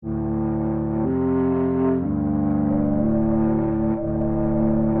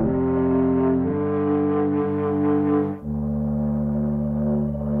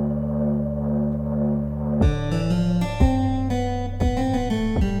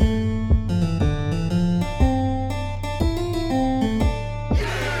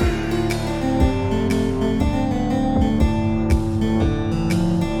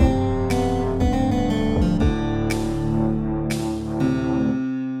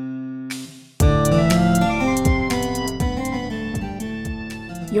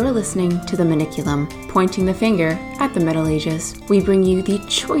You're listening to The Maniculum, pointing the finger at the Middle Ages. We bring you the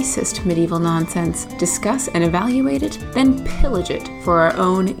choicest medieval nonsense, discuss and evaluate it, then pillage it for our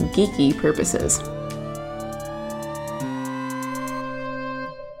own geeky purposes.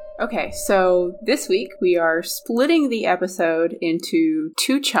 Okay, so this week we are splitting the episode into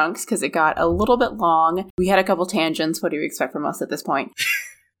two chunks because it got a little bit long. We had a couple tangents. What do you expect from us at this point?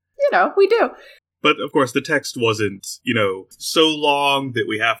 We do. But, of course, the text wasn't, so long that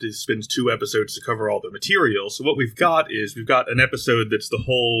we have to spend 2 episodes to cover all the material. So what we've got an episode that's the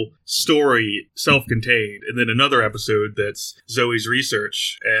whole story self-contained, and then another episode that's Zoe's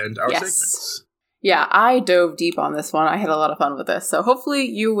research and our segments. Yeah, I dove deep on this one. I had a lot of fun with this, so hopefully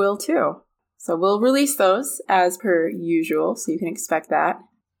you will too. So we'll release those as per usual, so you can expect that.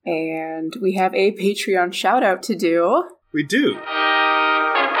 And we have a Patreon shout-out to do. We do.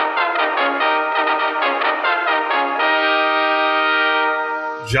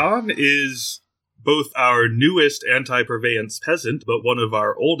 John is both our newest anti-purveyance peasant, but one of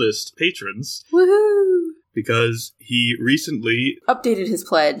our oldest patrons. Woohoo! Because he recently... updated his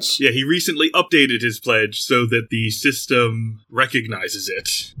pledge. Yeah, he recently updated his pledge so that the system recognizes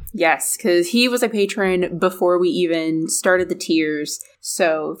it. Yes, because he was a patron before we even started the tiers.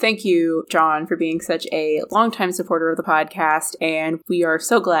 So thank you, John, for being such a longtime supporter of the podcast. And we are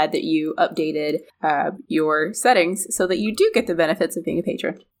so glad that you updated your settings so that you do get the benefits of being a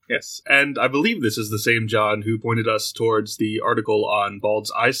patron. Yes, and I believe this is the same John who pointed us towards the article on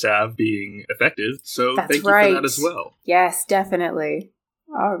Bald's eye salve being effective, so thank you for that as well. Yes, definitely.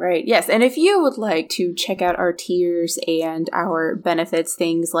 All right, yes, and if you would like to check out our tiers and our benefits,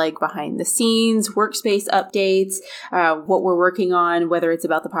 things like behind the scenes, workspace updates, what we're working on, whether it's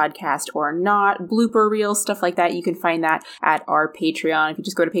about the podcast or not, blooper reels, stuff like that, you can find that at our Patreon. If you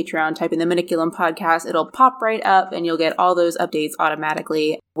just go to Patreon, type in the Maniculum Podcast, it'll pop right up and you'll get all those updates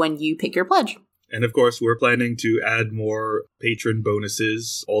automatically when you pick your pledge. And of course, we're planning to add more patron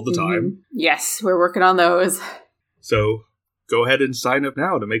bonuses all the time. Yes, we're working on those. So go ahead and sign up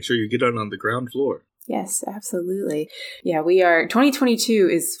now to make sure you get on the ground floor. Yes, absolutely. Yeah, 2022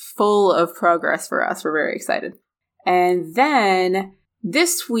 is full of progress for us. We're very excited. And then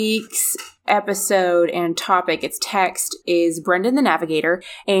this week's episode and topic, its text, is Brendan the Navigator.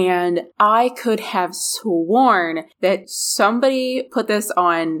 And I could have sworn that somebody put this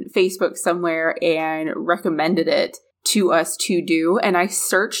on Facebook somewhere and recommended it to us to do, and I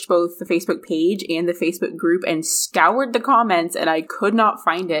searched both the Facebook page and the Facebook group and scoured the comments, and I could not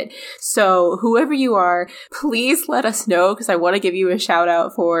find it. So whoever you are, please let us know, because I want to give you a shout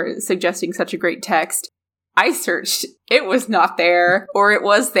out for suggesting such a great text. I searched, it was not there, or it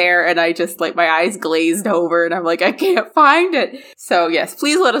was there, and I just, my eyes glazed over, and I'm like, I can't find it. So yes,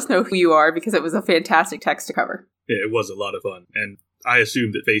 please let us know who you are, because it was a fantastic text to cover. Yeah, it was a lot of fun, and I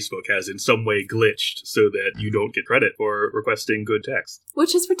assume that Facebook has in some way glitched so that you don't get credit for requesting good text.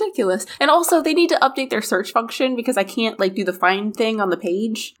 Which is ridiculous. And also, they need to update their search function because I can't, do the find thing on the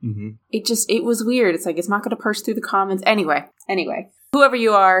page. Mm-hmm. It was weird. It's it's not going to parse through the comments. Anyway. Whoever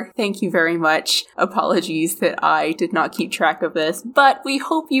you are, thank you very much. Apologies that I did not keep track of this, but we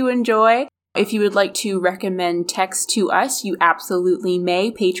hope you enjoy. If you would like to recommend text to us, you absolutely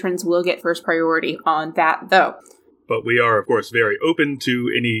may. Patrons will get first priority on that, though. But we are, of course, very open to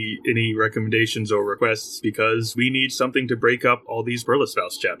any recommendations or requests because we need something to break up all these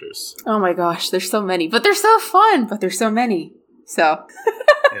Burlespouse chapters. Oh my gosh, there's so many. But they're so fun, but there's so many. So.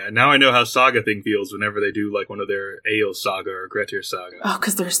 Yeah, now I know how Saga Thing feels whenever they do, one of their Ale Saga or Grettir Saga. Oh,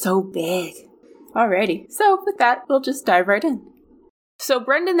 because they're so big. Alrighty. So, with that, we'll just dive right in. So,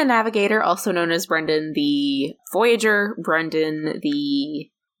 Brendan the Navigator, also known as Brendan the Voyager, Brendan the...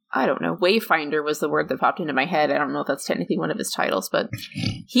 I don't know, Wayfinder was the word that popped into my head. I don't know if that's technically one of his titles, but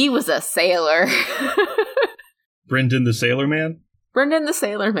he was a sailor. Brendan the Sailor Man? Brendan the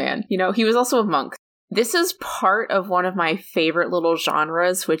Sailor Man. He was also a monk. This is part of one of my favorite little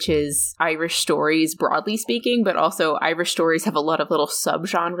genres, which is Irish stories, broadly speaking, but also Irish stories have a lot of little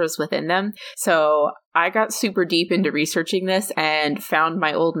subgenres within them. So I got super deep into researching this and found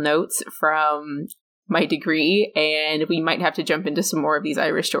my old notes from my degree, and we might have to jump into some more of these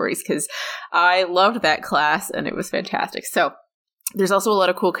Irish stories because I loved that class and it was fantastic. So there's also a lot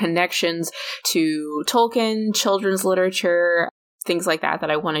of cool connections to Tolkien, children's literature, things like that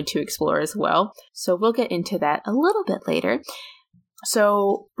I wanted to explore as well. So we'll get into that a little bit later.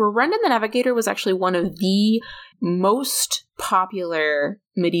 So Brendan the Navigator was actually one of the most popular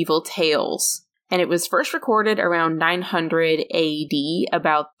medieval tales. And it was first recorded around 900 AD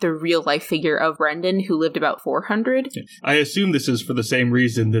about the real-life figure of Brendan, who lived about 400. I assume this is for the same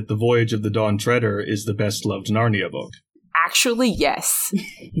reason that The Voyage of the Dawn Treader is the best-loved Narnia book. Actually, yes.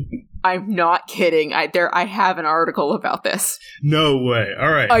 I'm not kidding. I have an article about this. No way.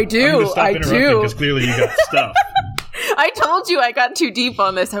 All right. I do. I do. Because clearly you got stuff. I told you I got too deep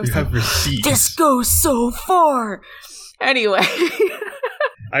on this. I was like, this goes so far. Anyway.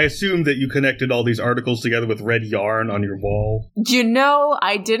 I assume that you connected all these articles together with red yarn on your wall. You know,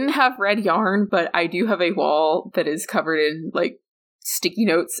 I didn't have red yarn, but I do have a wall that is covered in, like, sticky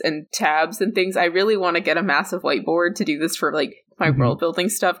notes and tabs and things. I really want to get a massive whiteboard to do this for, like, my world building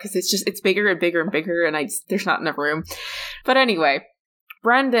stuff, because it's bigger and bigger and bigger, and there's not enough room. But anyway,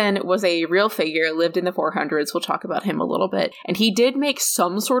 Brendan was a real figure, lived in the 400s. We'll talk about him a little bit. And he did make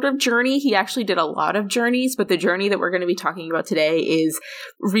some sort of journey. He actually did a lot of journeys, but the journey that we're going to be talking about today is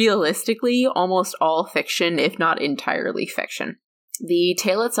realistically almost all fiction, if not entirely fiction. The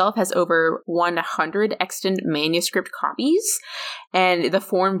tale itself has over 100 extant manuscript copies, and the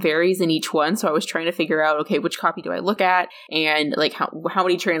form varies in each one. So I was trying to figure out, okay, which copy do I look at? And like how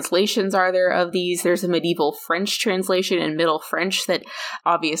many translations are there of these? There's a medieval French translation and Middle French that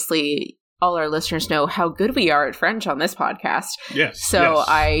obviously all our listeners know how good we are at French on this podcast. Yes. So yes.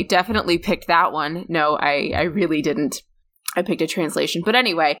 I definitely picked that one. No, I really didn't. I picked a translation. But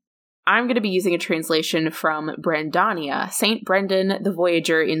anyway, I'm going to be using a translation from Brandania, St. Brendan the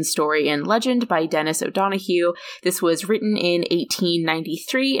Voyager in Story and Legend by Dennis O'Donoghue. This was written in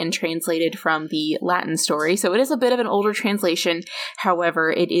 1893 and translated from the Latin story, so it is a bit of an older translation.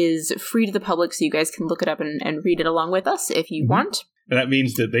 However, it is free to the public, so you guys can look it up and read it along with us if you want. And that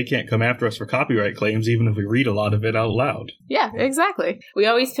means that they can't come after us for copyright claims, even if we read a lot of it out loud. Yeah, exactly. We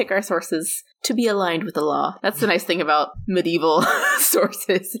always pick our sources to be aligned with the law. That's the nice thing about medieval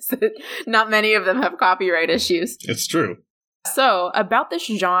sources, is that not many of them have copyright issues. It's true. So, about this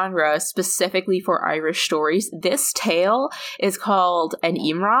genre specifically for Irish stories, this tale is called an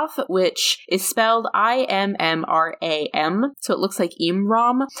immram, which is spelled Immram. So it looks like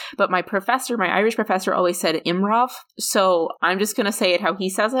immram, but my Irish professor always said imrav. So I'm just going to say it how he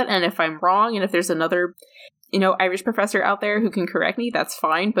says it, and if I'm wrong, and if there's another Irish professor out there who can correct me, that's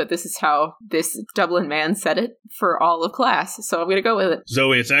fine, but this is how this Dublin man said it for all of class, so I'm gonna go with it.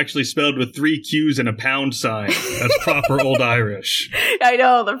 Zoe, it's actually spelled with 3 Q's and a pound sign. That's proper Old Irish. I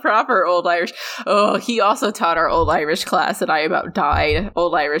know, the proper Old Irish. Oh, he also taught our Old Irish class, and I about died.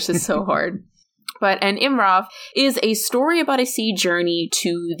 Old Irish is so hard. But an immram is a story about a sea journey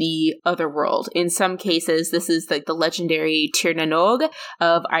to the other world. In some cases, this is like the legendary Tír na nÓg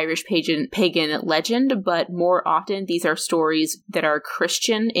of Irish pagan legend, but more often these are stories that are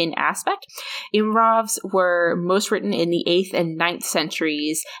Christian in aspect. Immrams were most written in the 8th and 9th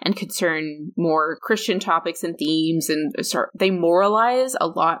centuries and concern more Christian topics and themes, and they moralize a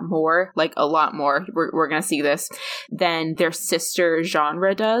lot more, we're going to see this, than their sister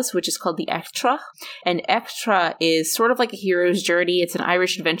genre does, which is called the Extra. And Extra is sort of like a hero's journey. It's an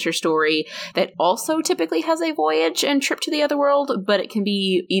Irish adventure story that also typically has a voyage and trip to the other world, but it can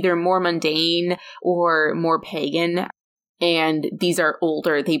be either more mundane or more pagan. And these are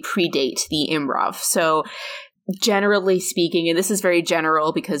older. They predate the immram. So generally speaking, and this is very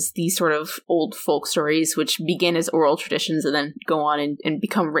general because these sort of old folk stories, which begin as oral traditions and then go on and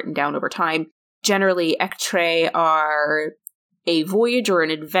become written down over time, generally Ectre are a voyage or an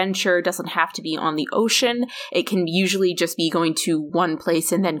adventure. Doesn't have to be on the ocean. It can usually just be going to one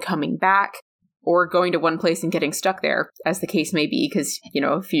place and then coming back, or going to one place and getting stuck there, as the case may be, because,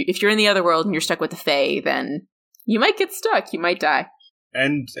 if you're in the other world and you're stuck with the Fae, then you might get stuck, you might die.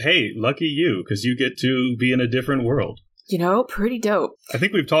 And hey, lucky you, because you get to be in a different world. Pretty dope. I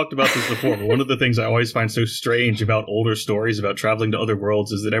think we've talked about this before, but one of the things I always find so strange about older stories about traveling to other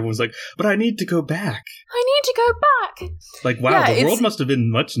worlds is that everyone's like, but I need to go back. I need to go back. Like, wow, yeah, the world must have been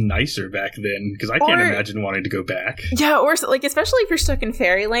much nicer back then, because I can't imagine wanting to go back. Yeah, or especially if you're stuck in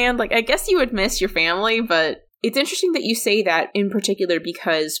fairyland, I guess you would miss your family, but it's interesting that you say that in particular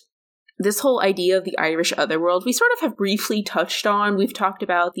because this whole idea of the Irish otherworld, we sort of have briefly touched on. We've talked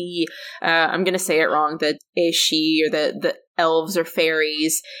about the, I'm going to say it wrong, the Éishi, or the elves or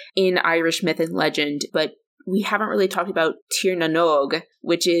fairies in Irish myth and legend, but we haven't really talked about Tír na nÓg,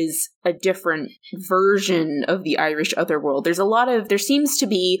 which is a different version of the Irish otherworld. There seems to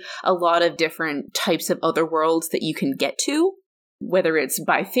be a lot of different types of otherworlds that you can get to, whether it's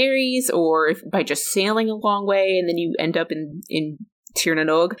by fairies or by just sailing a long way and then you end up in Tír na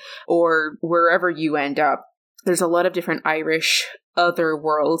nÓg, or wherever you end up. There's a lot of different Irish other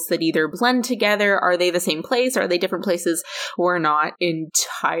worlds that either blend together. Are they the same place? Are they different places? We're not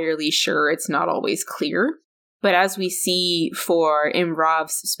entirely sure. It's not always clear. But as we see for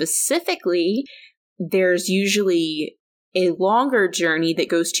immrams specifically, there's usually a longer journey that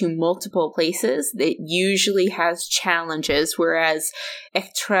goes to multiple places that usually has challenges, whereas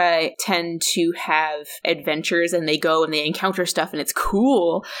Ektra tend to have adventures and they go and they encounter stuff and it's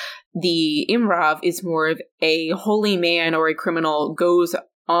cool. The Imrav is more of a holy man or a criminal goes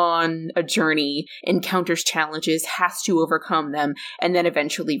on a journey, encounters challenges, has to overcome them, and then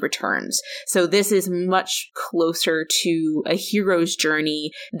eventually returns. So this is much closer to a hero's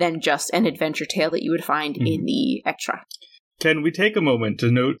journey than just an adventure tale that you would find in the Ektra. Can we take a moment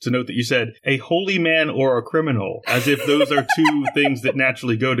to note that you said a holy man or a criminal, as if those are two things that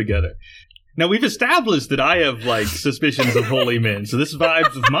naturally go together? Now, we've established that I have, suspicions of holy men, so this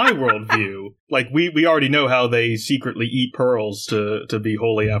vibes with my worldview. We already know how they secretly eat pearls to be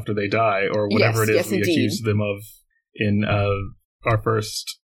holy after they die, or whatever we accused them of in our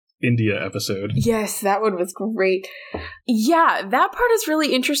first India episode. Yes, that one was great. Yeah, that part is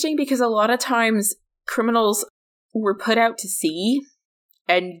really interesting because a lot of times criminals were put out to sea,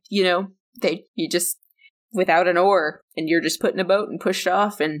 and, you just, without an oar, and you're just put in a boat and pushed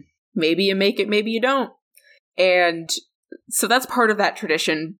off, and maybe you make it, maybe you don't. And so that's part of that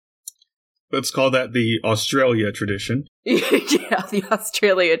tradition. Let's call that the Australia tradition. Yeah, the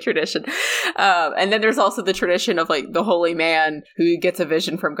Australia tradition. And then there's also the tradition of, the holy man who gets a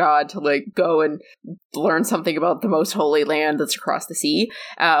vision from God to, go and learn something about the most holy land that's across the sea.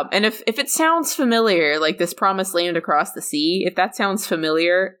 And if it sounds familiar, this promised land across the sea, if that sounds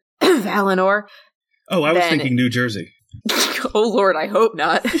familiar, Valinor. Oh, I was thinking New Jersey. Oh, Lord, I hope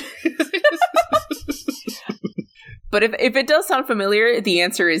not. But if it does sound familiar, the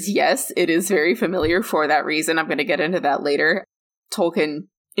answer is yes, it is very familiar for that reason. I'm going to get into that later. Tolkien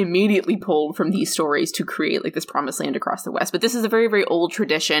immediately pulled from these stories to create this promised land across the west. But this is a very, very old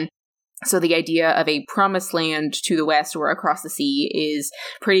tradition. So the idea of a promised land to the west or across the sea is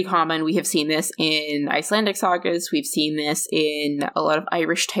pretty common. We have seen this in Icelandic sagas. We've seen this in a lot of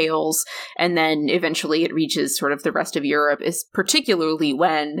Irish tales. And then eventually it reaches sort of the rest of Europe, is particularly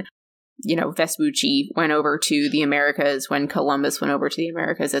when Vespucci went over to the Americas, when Columbus went over to the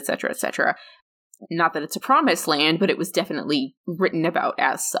Americas, etc., etc. Not that it's a promised land, but it was definitely written about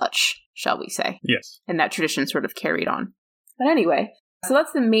as such, shall we say. Yes. And that tradition sort of carried on. But anyway, so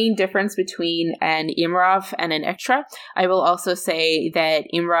that's the main difference between an Imrav and an Ektra. I will also say that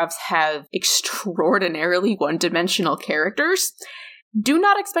Imravs have extraordinarily one-dimensional characters. Do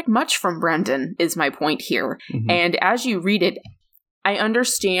not expect much from Brendan, is my point here. Mm-hmm. And as you read it, I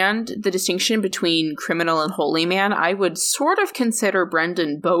understand the distinction between criminal and holy man. I would sort of consider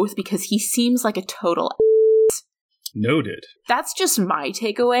Brendan both because he seems like a total ass. Noted. That's just my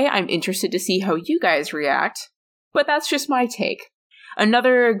takeaway. I'm interested to see how you guys react, but that's just my take.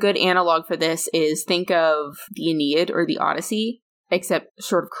 Another good analog for this is think of the Aeneid or the Odyssey, except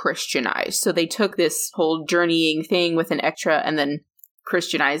sort of Christianized. So they took this whole journeying thing with an Ektra and then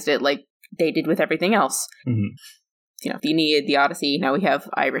Christianized it like they did with everything else. Mm-hmm. The Aeneid, the Odyssey, now we have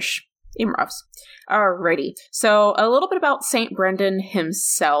Irish Imravs. Alrighty, so a little bit about Saint Brendan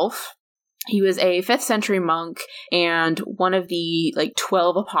himself. He was a 5th century monk and one of the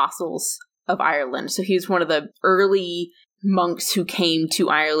 12 apostles of Ireland. So he was one of the early monks who came to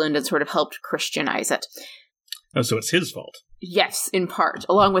Ireland and sort of helped Christianize it. Oh, so it's his fault. Yes, in part,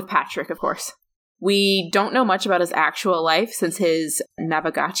 along with Patrick, of course. We don't know much about his actual life since his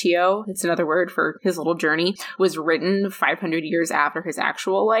Navigatio, it's another word for his little journey, was written 500 years after his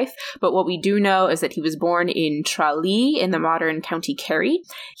actual life. But what we do know is that he was born in Tralee in the modern County Kerry.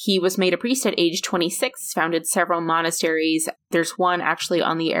 He was made a priest at age 26, founded several monasteries. There's one actually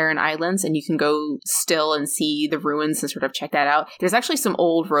on the Aran Islands, and you can go still and see the ruins and sort of check that out. There's actually some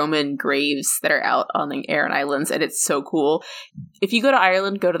old Roman graves that are out on the Aran Islands, and it's so cool. If you go to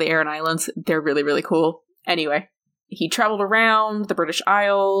Ireland, go to the Aran Islands. They're really, really cool. Anyway, he traveled around the British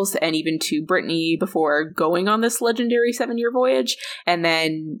Isles and even to Brittany before going on this legendary 7-year voyage, and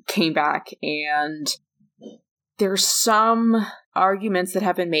then came back. And there's some arguments that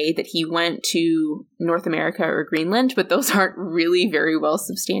have been made that he went to North America or Greenland, but those aren't really very well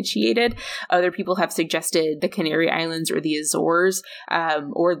substantiated. Other people have suggested the Canary Islands or the Azores,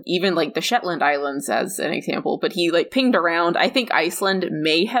 or even the Shetland Islands as an example, but he pinged around. I think Iceland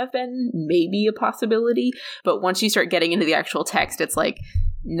may have been maybe a possibility, but once you start getting into the actual text, it's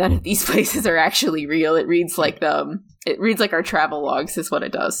none of these places are actually real. It reads like our travel logs is what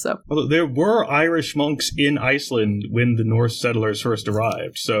it does. So, although there were Irish monks in Iceland when the Norse settlers first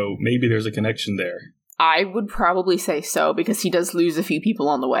arrived, so maybe there's a connection there. I would probably say so, because he does lose a few people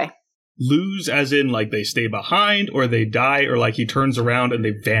on the way. Lose as in they stay behind, or they die, or he turns around and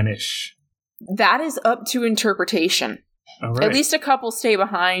they vanish? That is up to interpretation. All right. At least a couple stay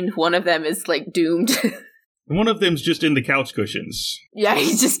behind. One of them is doomed. And one of them's just in the couch cushions. Yeah,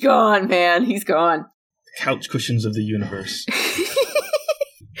 he's just gone, man. He's gone. The couch cushions of the universe.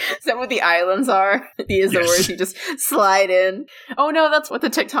 Is that what the islands are? The Azores, yes. You just slide in. Oh no, that's what the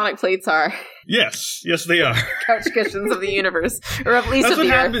tectonic plates are. Yes, they are. Couch cushions of the universe. Or at least that's of the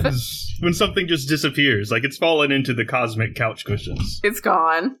what Earth. happens when something just disappears. Like, it's fallen into the cosmic couch cushions. It's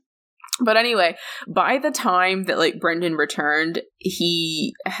gone. But anyway, by the time that, like, Brendan returned,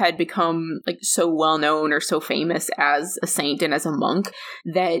 he had become, like, so well-known or so famous as a saint and as a monk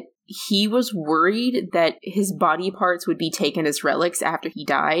that he was worried that his body parts would be taken as relics after he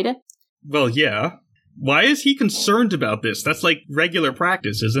died. Well, yeah. Why is he concerned about this? That's, like, regular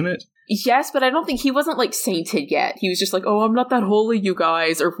practice, isn't it? Yes, but I don't think he wasn't, like, sainted yet. He was just like, oh, I'm not that holy, you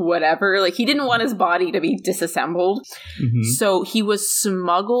guys, or whatever. Like, he didn't want his body to be disassembled. Mm-hmm. So he was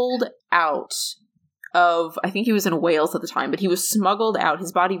smuggled out of, I think he was in Wales at the time, but he was smuggled out.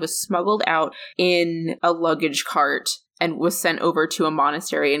 His body was smuggled out in a luggage cart and was sent over to a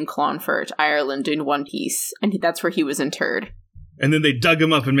monastery in Clonfert, Ireland, in one piece. And that's where he was interred. And then they dug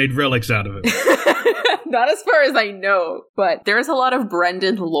him up and made relics out of him. Not as far as I know, but there's a lot of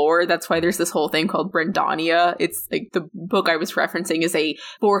Brendan lore. That's why there's this whole thing called Brendania. It's like the book I was referencing is a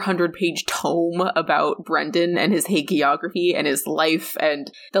 400-page tome about Brendan and his hagiography and his life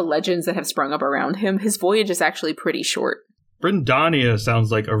and the legends that have sprung up around him. His voyage is actually pretty short. Brendania sounds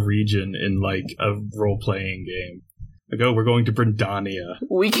like a region in, like, a role-playing game. Like, oh, we're going to Brendania.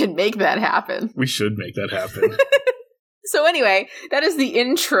 We can make that happen. We should make that happen. So anyway, that is the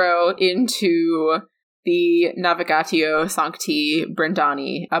intro into the Navigatio Sancti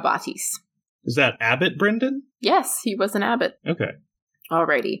Brendani Abbatis. Is that Abbot Brendan? Yes, he was an abbot. Okay.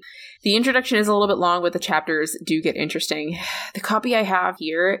 Alrighty. The introduction is a little bit long, but the chapters do get interesting. The copy I have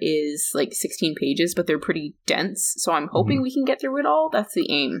here is like 16 pages, but they're pretty dense, so I'm hoping we can get through it all. That's the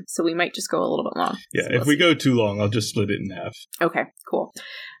aim. So we might just go a little bit long. Yeah, so if we go too long, I'll just split it in half. Okay, cool.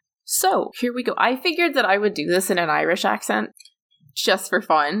 So, here we go. I figured that I would do this in an Irish accent, just for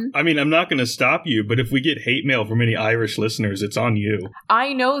fun. I mean, I'm not going to stop you, but if we get hate mail from any Irish listeners, it's on you.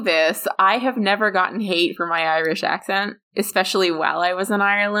 I know this. I have never gotten hate for my Irish accent, especially while I was in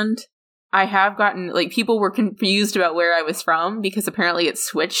Ireland. I have gotten, like, people were confused about where I was from, because apparently it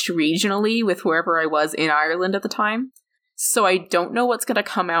switched regionally with wherever I was in Ireland at the time. So I don't know what's going to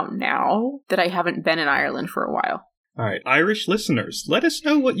come out now that I haven't been in Ireland for a while. All right, Irish listeners, let us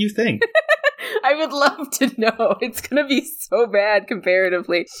know what you think. I would love to know. It's going to be so bad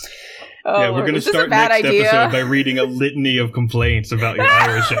comparatively. Oh, yeah, we're going to start next episode by reading a litany of complaints about your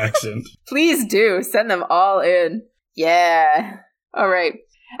Irish accent. Please do. Send them all in. Yeah. All right.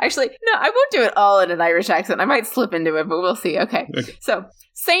 Actually, no, I won't do it all in an Irish accent. I might slip into it, but we'll see. Okay. So,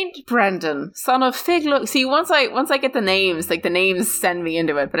 Saint Brendan, son of Figlo. See, once I get the names, like the names send me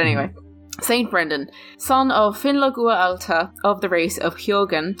into it. But anyway. Saint Brendan, son of Finlagua Alta of the race of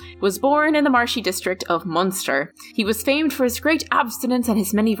Hyogan, was born in the marshy district of Munster. He was famed for his great abstinence and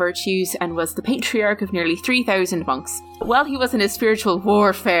his many virtues, and was the patriarch of nearly 3,000 monks. While he was in his spiritual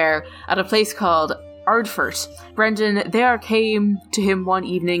warfare at a place called Ardfert, Brendan, there came to him one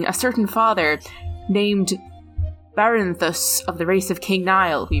evening a certain father named Baranthus of the race of King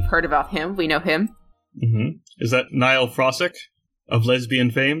Niall. We've heard about him, we know him. Mm-hmm. Is that Niall Frosick? Of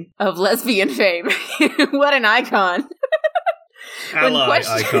lesbian fame? Of lesbian fame. What an icon. Ally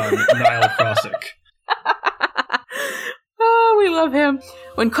icon, Niall Frosick. Oh, we love him.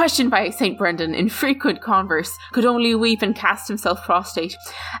 When questioned by St. Brendan in frequent converse, could only weep and cast himself prostrate,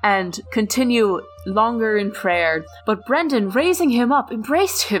 and continue longer in prayer. But Brendan, raising him up,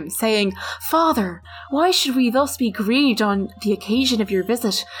 embraced him, saying, Father, why should we thus be grieved on the occasion of your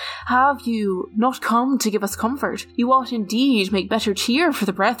visit? Have you not come to give us comfort? You ought indeed make better cheer for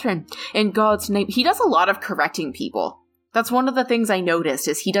the brethren. In God's name. He does a lot of correcting people. That's one of the things I noticed,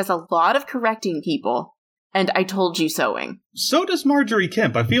 is he does a lot of correcting people. And I told you soing. So does Marjorie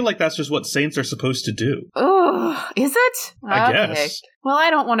Kemp. I feel like that's just what saints are supposed to do. Oh, is it? I guess. Well, I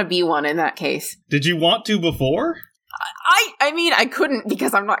don't want to be one in that case. Did you want to before? I mean, I couldn't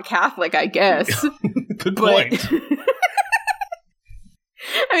because I'm not Catholic, I guess. Good point. I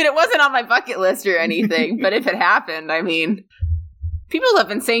mean, it wasn't on my bucket list or anything, but if it happened, I mean, people have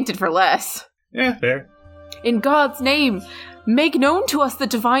been sainted for less. Yeah, fair. In God's name, make known to us the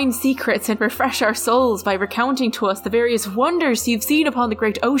divine secrets and refresh our souls by recounting to us the various wonders you've seen upon the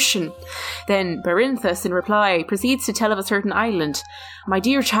great ocean. Then Baranthus, in reply, proceeds to tell of a certain island. My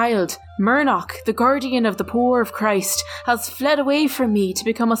dear child, Murnoch, the guardian of the poor of Christ, has fled away from me to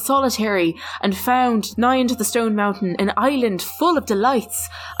become a solitary, and found, nigh unto the Stone Mountain, an island full of delights.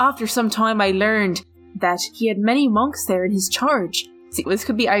 After some time I learned that he had many monks there in his charge. See, this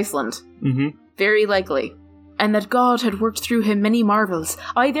could be Iceland. Mm-hmm. Very likely. and that God had worked through him many marvels.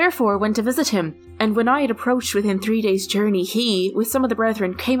 I therefore went to visit him, and when I had approached within 3 days' journey, he, with some of the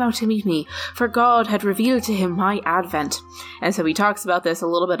brethren, came out to meet me, for God had revealed to him my advent. And so he talks about this a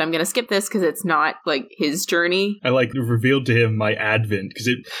little bit. I'm going to skip this because it's not, like, his journey. I like revealed to him my advent, because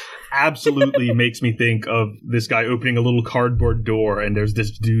it absolutely makes me think of this guy opening a little cardboard door, and there's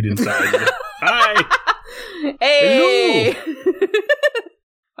this dude inside. Hi! Hey!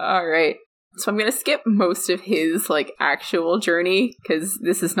 All right. So I'm going to skip most of his, like, actual journey, because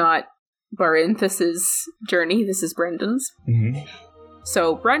this is not Barinthus's journey, this is Brendan's. Mm-hmm.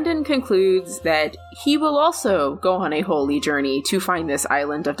 So Brendan concludes that he will also go on a holy journey to find this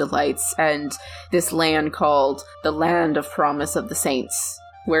island of delights and this land called the Land of Promise of the Saints,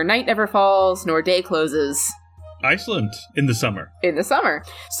 where night never falls nor day closes. Iceland in the summer. In the summer.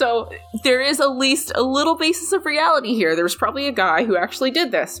 So there is at least a little basis of reality here. There's probably a guy who actually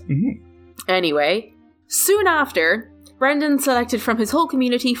did this. Mm-hmm. Anyway, soon after, Brendan selected from his whole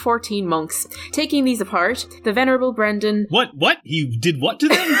community 14 monks. Taking these apart, the venerable Brendan... What? He did what to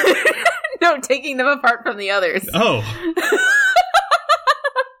them? No, taking them apart from the others. Oh.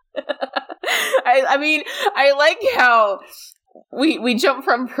 I mean, I like how we jump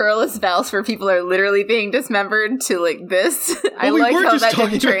from perilous vows where people are literally being dismembered to, like, this. Well, I like how that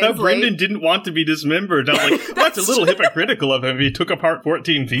didn't translate. How Brendan didn't want to be dismembered. I'm like, that's a little hypocritical of him. He took apart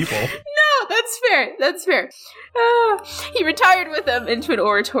 14 people. No, that's fair. He retired with them into an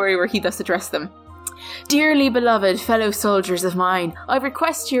oratory where he thus addressed them. Dearly beloved fellow soldiers of mine, I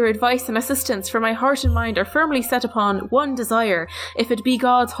request your advice and assistance, for my heart and mind are firmly set upon one desire. If it be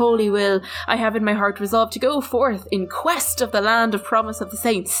God's holy will, I have in my heart resolved to go forth in quest of the land of promise of the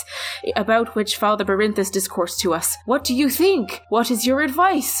saints, about which Father Barinthus discoursed to us. What do you think? What is your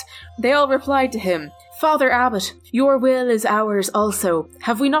advice? They all replied to him, Father Abbot, your will is ours also.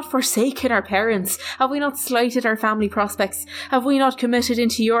 Have we not forsaken our parents? Have we not slighted our family prospects? Have we not committed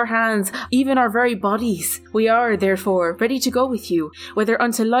into your hands even our very bodies? We are, therefore, ready to go with you, whether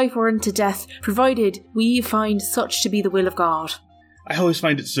unto life or unto death, provided we find such to be the will of God. I always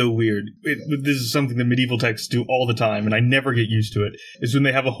find it so weird. This is something that medieval texts do all the time, and I never get used to it, is when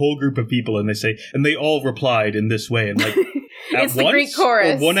they have a whole group of people and they say, and they all replied in this way, and like, it's the Greek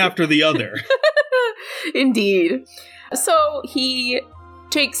chorus. Or one after the other. Indeed. So he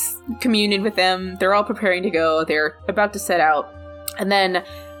takes communion with them. They're all preparing to go. They're about to set out. And then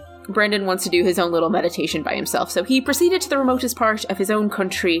Brendan wants to do his own little meditation by himself. So he proceeded to the remotest part of his own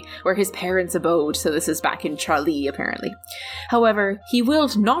country where his parents abode. So this is back in Tralee, apparently. However, he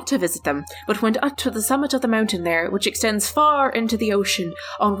willed not to visit them, but went up to the summit of the mountain there, which extends far into the ocean,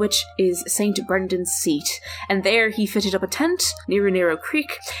 on which is St. Brendan's seat. And there he fitted up a tent near a narrow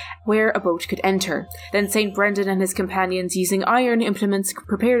creek, where a boat could enter. Then St. Brendan and his companions, using iron implements,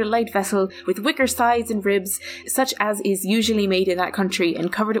 prepared a light vessel with wicker sides and ribs, such as is usually made in that country,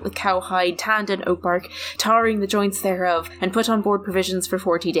 and covered it with cowhide, tanned and oak bark, tarring the joints thereof, and put on board provisions for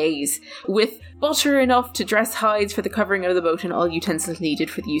 40 days, with butter enough to dress hides for the covering of the boat and all utensils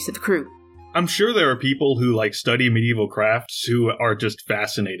needed for the use of the crew. I'm sure there are people who, like, study medieval crafts who are just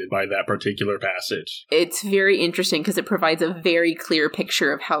fascinated by that particular passage. It's very interesting because it provides a very clear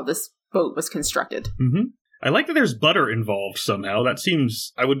picture of how this boat was constructed. Mm-hmm. I like that there's butter involved somehow. That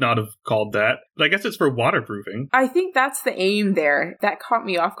seems... I would not have called that. But I guess it's for waterproofing. I think that's the aim there. That caught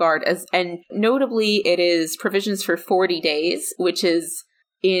me off guard. And notably, it is provisions for 40 days, which is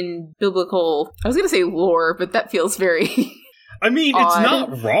in biblical... I was going to say lore, but that feels very... I mean, odd. It's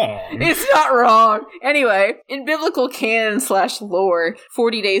not wrong. It's not wrong. Anyway, in biblical canon/lore,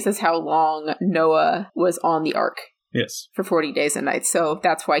 40 days is how long Noah was on the ark. Yes. For 40 days and nights, so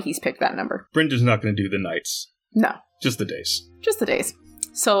that's why he's picked that number. Brendan's not going to do the nights. No. Just the days. Just the days.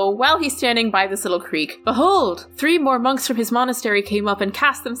 So while he's standing by this little creek, behold, 3 more monks from his monastery came up and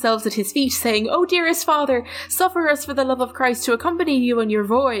cast themselves at his feet, saying, O dearest father, suffer us for the love of Christ to accompany you on your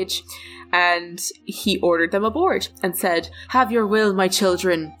voyage. And he ordered them aboard, and said, Have your will, my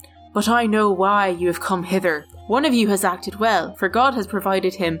children, but I know why you have come hither. One of you has acted well, for God has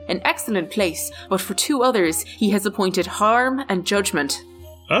provided him an excellent place, but for 2 others he has appointed harm and judgment.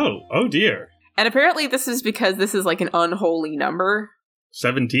 Oh dear. And apparently this is because this is like an unholy number.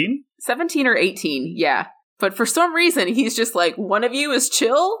 17? 17 or 18, yeah. But for some reason, he's just like, one of you is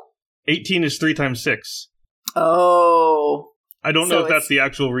chill? 18 is 3 times 6. Oh. I don't know if that's the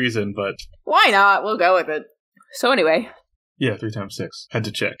actual reason, but... Why not? We'll go with it. So anyway. Yeah, 3 times 6. Had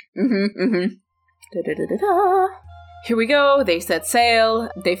to check. Da-da-da-da-da. Here we go. They set sail.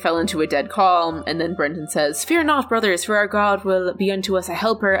 They fell into a dead calm. And then Brendan says, Fear not, brothers, for our God will be unto us a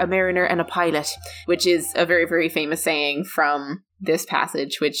helper, a mariner, and a pilot. Which is a very, very famous saying from this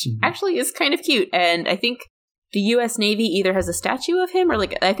passage, which actually is kind of cute. And I think The U.S. Navy either has a statue of him or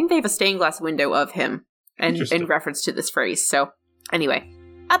I think they have a stained glass window of him and in reference to this phrase. So anyway,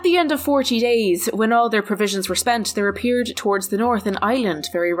 at the end of 40 days, when all their provisions were spent, there appeared towards the north an island,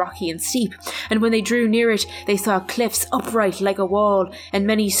 very rocky and steep, and when they drew near it, they saw cliffs upright like a wall, and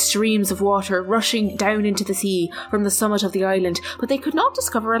many streams of water rushing down into the sea from the summit of the island, but they could not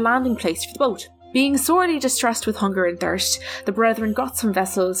discover a landing place for the boat. Being sorely distressed with hunger and thirst, the brethren got some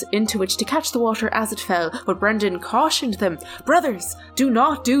vessels into which to catch the water as it fell, but Brendan cautioned them, "Brothers, do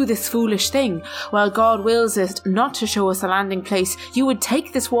not do this foolish thing. While God wills it not to show us a landing place, you would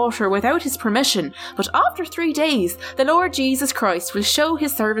take this water without his permission, but after 3 days, the Lord Jesus Christ will show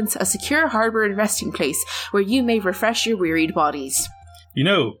his servants a secure harbour and resting place, where you may refresh your wearied bodies." You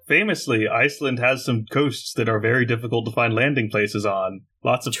know, famously, Iceland has some coasts that are very difficult to find landing places on.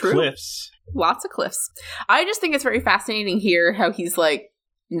 Lots of cliffs. Lots of cliffs. I just think it's very fascinating here how he's like,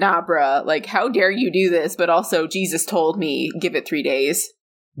 nah, bruh, like, how dare you do this? But also, Jesus told me, give it 3 days.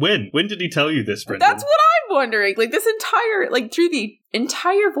 When? When did he tell you this, Brendan? That's what I'm wondering. Like, this entire, like, through the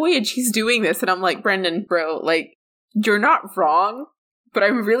entire voyage, he's doing this. And I'm like, Brendan, bro, like, you're not wrong, but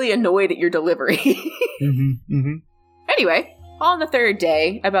I'm really annoyed at your delivery. Anyway, on the 3rd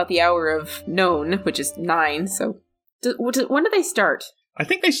day, about the hour of noon, which is 9, so when do they start? I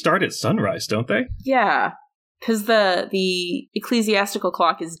think they start at sunrise, don't they? Yeah, because the ecclesiastical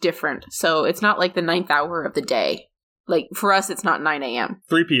clock is different, so it's not like the 9th hour of the day. Like, for us, it's not 9 a.m.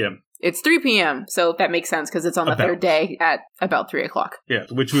 3 p.m. It's 3 p.m., so that makes sense, because it's on the 3rd day at about 3 o'clock. Yeah,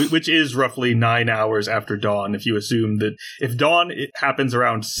 which is roughly 9 hours after dawn, if you assume that if dawn it happens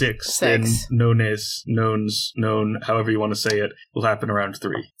around 6, then known, however you want to say it, will happen around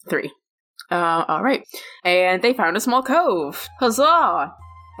 3. 3. All right. And they found a small cove. Huzzah!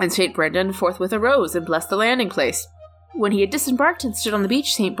 And St. Brendan forthwith arose and blessed the landing place. When he had disembarked and stood on the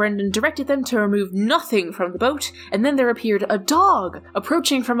beach, St. Brendan directed them to remove nothing from the boat, and then there appeared a dog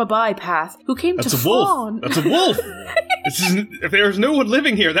approaching from a bypath, who came to fawn. That's a wolf! If there is no one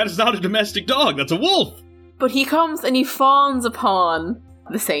living here, that is not a domestic dog, that's a wolf! But he comes and he fawns upon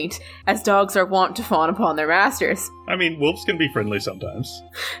the saint, as dogs are wont to fawn upon their masters. I mean, wolves can be friendly sometimes.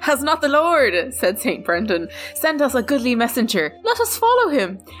 "Has not the Lord," said St. Brendan, "sent us a goodly messenger? Let us follow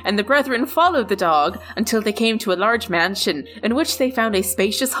him." And the brethren followed the dog until they came to a large mansion, in which they found a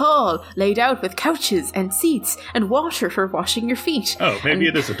spacious hall, laid out with couches and seats, and water for washing your feet. Oh, maybe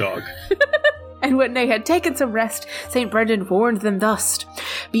it is a dog. And when they had taken some rest, St. Brendan warned them thus,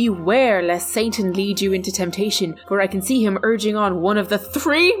 "Beware lest Satan lead you into temptation, for I can see him urging on one of the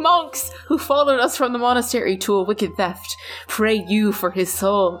 3 monks who followed us from the monastery to a wicked theft. Pray you for his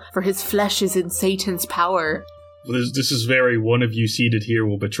soul, for his flesh is in Satan's power." This is very one of you seated here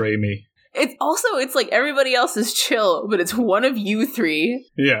will betray me. It's like everybody else is chill, but it's one of you 3.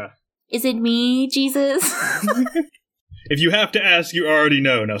 Yeah. Is it me, Jesus? If you have to ask, you already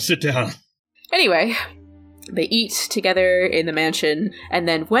know. Now sit down. Anyway, they eat together in the mansion, and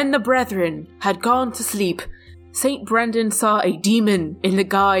then when the brethren had gone to sleep, St. Brendan saw a demon in the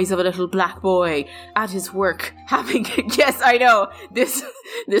guise of a little black boy at his work, having... Yes, I know,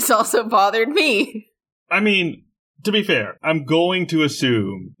 this also bothered me. I mean, to be fair, I'm going to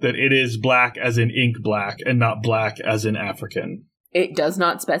assume that it is black as in ink black, and not black as in African. It does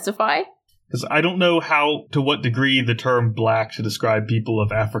not specify? Because I don't know to what degree the term black to describe people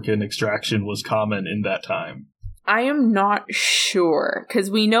of African extraction was common in that time. I am not sure,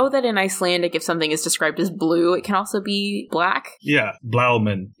 because we know that in Icelandic, if something is described as blue, it can also be black. Yeah,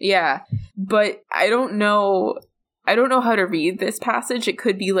 blauman. Yeah, but I don't know how to read this passage. It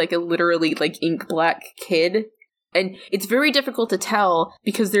could be like a literally like ink black kid. And it's very difficult to tell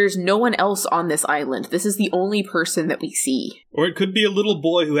because there's no one else on this island. This is the only person that we see. Or it could be a little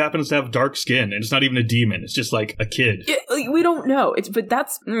boy who happens to have dark skin, and it's not even a demon. It's just like a kid. Yeah, we don't know.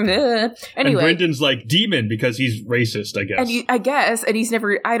 Anyway. And Brendan's like demon because he's racist, I guess. And he's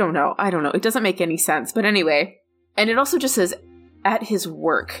never. I don't know. It doesn't make any sense. But anyway, and it also just says at his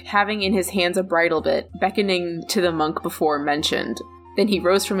work, having in his hands a bridle bit, beckoning to the monk before mentioned. Then he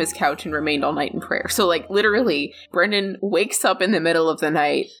rose from his couch and remained all night in prayer. So, like, literally, Brendan wakes up in the middle of the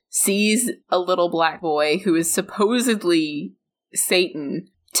night, sees a little black boy who is supposedly Satan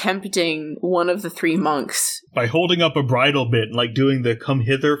tempting one of the 3 monks. By holding up a bridle bit and, like, doing the come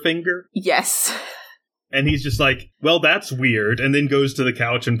hither finger? Yes. And he's just like, well, that's weird, and then goes to the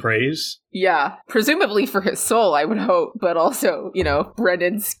couch and prays? Yeah. Presumably for his soul, I would hope, but also,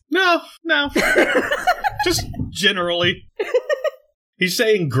 Brendan's... No. Just generally. He's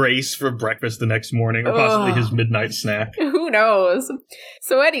saying grace for breakfast the next morning, or possibly his midnight snack. Who knows?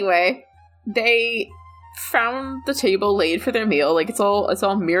 So anyway, they found the table laid for their meal. Like, it's all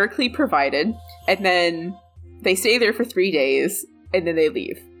miraculously provided. And then They stay there for 3 days, and then they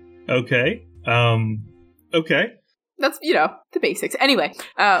leave. Okay. Okay. That's, the basics. Anyway,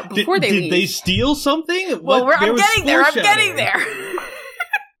 before they leave... Did they steal something? Well, I'm getting there.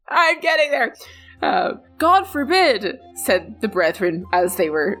 I'm getting there. God forbid, said the brethren as they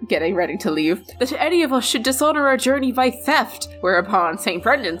were getting ready to leave, that any of us should dishonor our journey by theft. Whereupon St.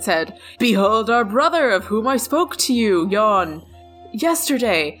 Brendan said, Behold our brother of whom I spoke to you,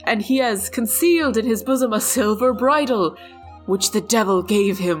 yesterday, and he has concealed in his bosom a silver bridle, which the devil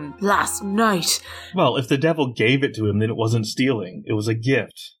gave him last night. Well, if the devil gave it to him, then it wasn't stealing. It was a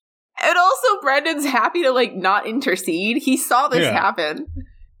gift. And also, Brendan's happy to, not intercede. He saw this happen.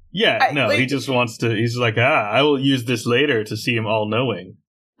 Yeah, he just wants to, he's like, I will use this later to see him all-knowing.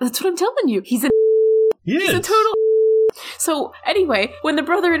 That's what I'm telling you. He's a total... So, anyway, when the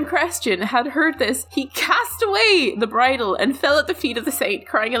brother in question had heard this, he cast away the bridle and fell at the feet of the saint,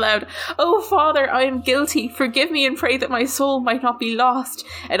 crying aloud, Oh, Father, I am guilty. Forgive me and pray that my soul might not be lost.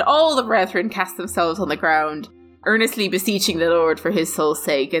 And all the brethren cast themselves on the ground, earnestly beseeching the Lord for his soul's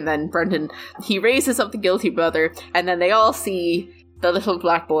sake. And then Brendan, he raises up the guilty brother, and then they all see the little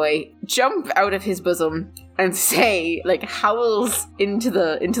black boy jump out of his bosom and say, howls into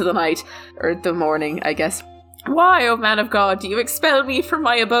the night, or the morning, I guess. Why, O man of God, do you expel me from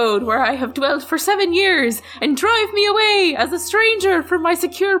my abode where I have dwelt for 7 years, and drive me away as a stranger from my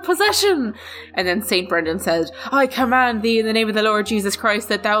secure possession? And then St. Brendan said, I command thee in the name of the Lord Jesus Christ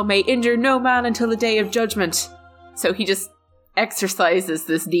that thou may injure no man until the day of judgment. So he just exorcises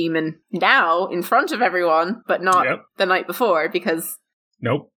this demon now in front of everyone, but not the night before, because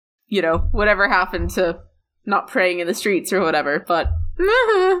whatever happened to not praying in the streets or whatever, but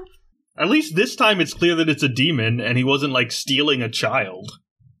at least this time it's clear that it's a demon and he wasn't stealing a child.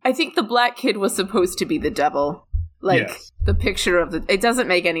 I think the black kid was supposed to be the devil. The picture of it doesn't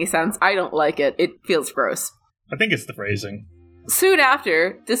make any sense. I don't like it. It feels gross. I think it's the phrasing. Soon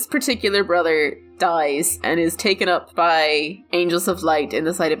after, this particular brother dies and is taken up by angels of light in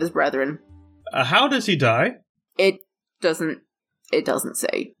the sight of his brethren. How does he die? It doesn't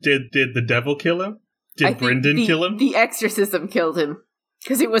say. Did the devil kill him? Did Brendan kill him? The exorcism killed him.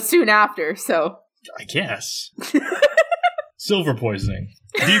 Because it was soon after, so... I guess. Silver poisoning.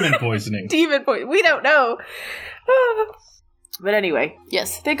 Demon poisoning. We don't know. But anyway,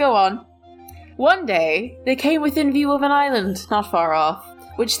 yes, they go on. One day, they came within view of an island not far off,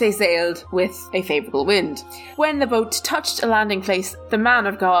 which they sailed with a favourable wind. When the boat touched a landing place, the man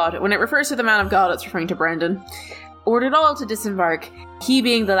of God, when it refers to the man of God, it's referring to Brendan, ordered all to disembark, he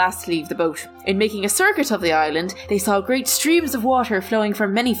being the last to leave the boat. In making a circuit of the island, they saw great streams of water flowing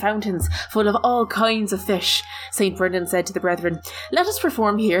from many fountains, full of all kinds of fish. St. Brendan said to the brethren, Let us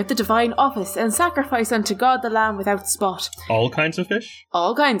perform here the divine office, and sacrifice unto God the Lamb without spot. All kinds of fish?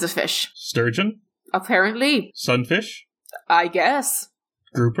 All kinds of fish. Sturgeon? Apparently. Sunfish? I guess.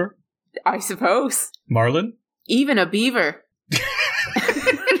 Grouper? I suppose. Marlin? Even a beaver.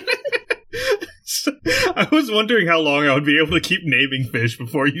 I was wondering how long I would be able to keep naming fish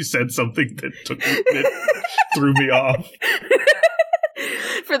before you said something that threw me off.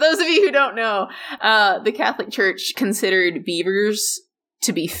 For those of you who don't know, the Catholic Church considered beavers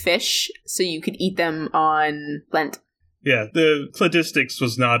to be fish, so you could eat them on Lent. Yeah, the cladistics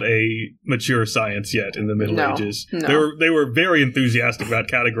was not a mature science yet in the Middle Ages. No. They were very enthusiastic about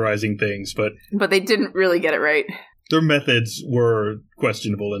categorizing things, but they didn't really get it right. Their methods were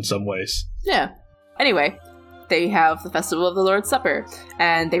questionable in some ways. Yeah. Anyway, they have the Festival of the Lord's Supper,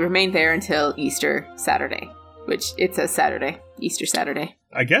 and they remain there until Easter Saturday, which it says Saturday, Easter Saturday.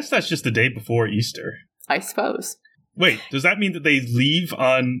 I guess that's just the day before Easter. I suppose. Wait, does that mean that they leave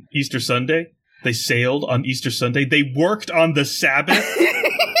on Easter Sunday? They sailed on Easter Sunday? They worked on the Sabbath?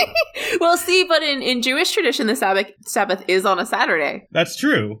 Well, see, but in Jewish tradition, the Sabbath is on a Saturday. That's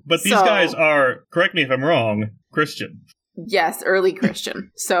true, but these guys are, correct me if I'm wrong, Christian. Yes, early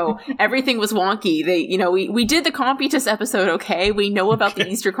Christian. So everything was wonky. We did the Computus episode, okay? We know about the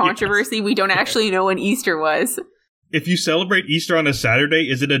Easter controversy. Yes. We don't actually know when Easter was. If you celebrate Easter on a Saturday,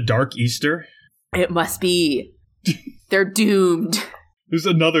 is it a dark Easter? It must be. They're doomed. There's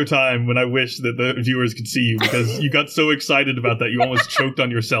another time when I wish that the viewers could see you because you got so excited about that you almost choked on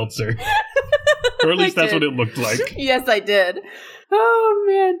your seltzer. Or at least that's what it looked like. Yes, I did. Oh,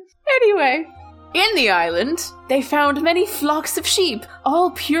 man. Anyway... In the island, they found many flocks of sheep,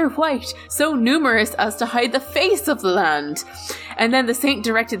 all pure white, so numerous as to hide the face of the land. And then the saint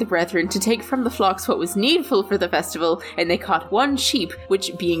directed the brethren to take from the flocks what was needful for the festival, and they caught one sheep,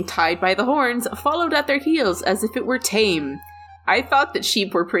 which, being tied by the horns, followed at their heels as if it were tame. I thought that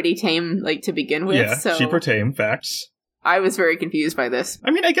sheep were pretty tame, to begin with. Yeah, so sheep are tame, facts. I was very confused by this.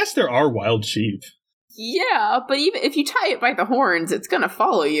 I mean, I guess there are wild sheep. Yeah, but even if you tie it by the horns, it's gonna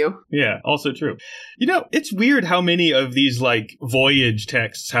follow you. Yeah, also true. You know, it's weird how many of these, like, voyage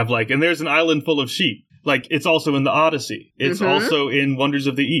texts have, like, and there's an island full of sheep. Like, it's also in the Odyssey. It's also in Wonders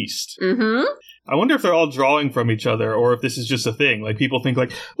of the East. Mm-hmm. I wonder if they're all drawing from each other, or if this is just a thing. Like, people think,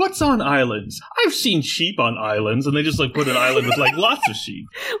 like, what's on islands? I've seen sheep on islands, and they just, like, put an island with, like, lots of sheep.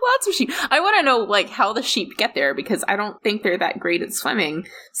 Lots of sheep. I want to know, like, how the sheep get there, because I don't think they're that great at swimming.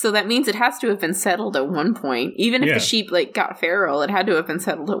 So that means it has to have been settled at one point. Even if the sheep, like, got feral, it had to have been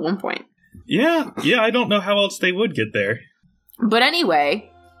settled at one point. Yeah, I don't know how else they would get there. But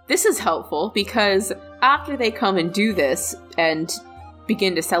anyway, this is helpful, because after they come and do this, and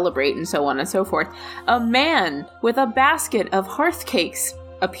begin to celebrate and so on and so forth, a man with a basket of hearth cakes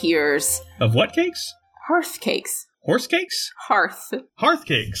appears. Of what cakes? Hearth cakes. Horse cakes? Hearth. Hearth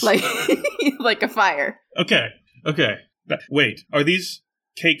cakes. Like like a fire. Okay. Wait, are these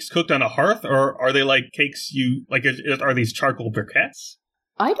cakes cooked on a hearth, or are they like cakes are these charcoal briquettes?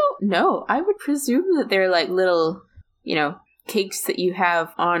 I don't know. I would presume that they're like little, cakes that you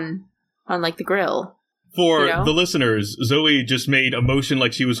have on like the grill. For the listeners, Zoe just made a motion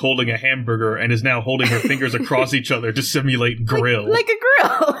like she was holding a hamburger and is now holding her fingers across each other to simulate grill. Like a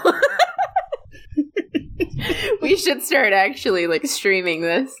grill! We should start actually, streaming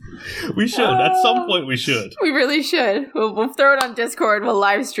this. We should. At some point we should. We really should. We'll throw it on Discord. We'll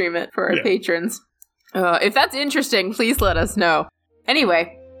live stream it for our patrons. If that's interesting, please let us know.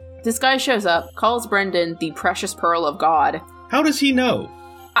 Anyway, this guy shows up, calls Brendan the precious pearl of God. How does he know?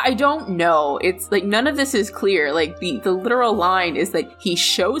 I don't know. It's none of this is clear. The literal line is that he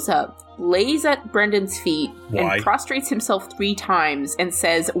shows up, lays at Brendan's feet, and prostrates himself 3 times and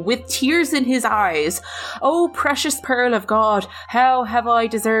says, with tears in his eyes, "O precious pearl of God, how have I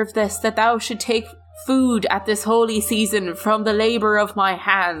deserved this, that thou should take food at this holy season from the labor of my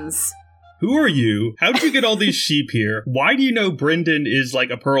hands?" Who are you? How did you get all these sheep here? Why do you know Brendan is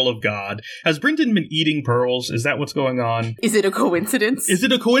like a pearl of God? Has Brendan been eating pearls? Is that what's going on? Is it a coincidence?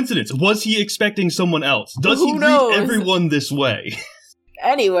 Was he expecting someone else? Does he greet everyone this way?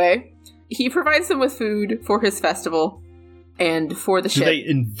 Anyway, he provides them with food for his festival and for the ship. Do they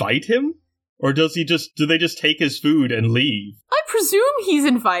invite him? Or do they just take his food and leave? I presume he's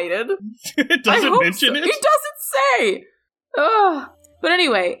invited. It doesn't mention it? It doesn't say! Ugh. But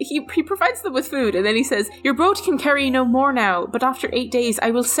anyway, he provides them with food, and then he says, "Your boat can carry no more now, but after 8 days I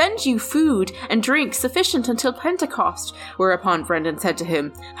will send you food and drink sufficient until Pentecost." Whereupon Brendan said to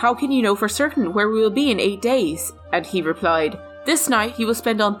him, "How can you know for certain where we will be in 8 days?" And he replied, "This night you will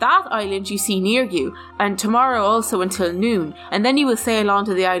spend on that island you see near you, and tomorrow also until noon, and then you will sail on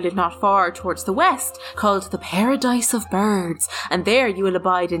to the island not far towards the west, called the Paradise of Birds, and there you will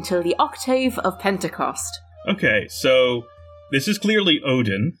abide until the octave of Pentecost." Okay, so this is clearly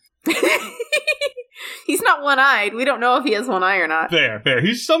Odin. He's not one-eyed. We don't know if he has one eye or not. Fair.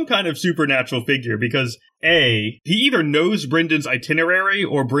 He's some kind of supernatural figure because, A, he either knows Brendan's itinerary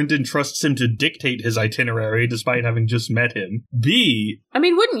or Brendan trusts him to dictate his itinerary despite having just met him. B, I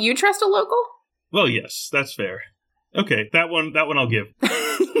mean, wouldn't you trust a local? Well, yes, that's fair. Okay, that one I'll give.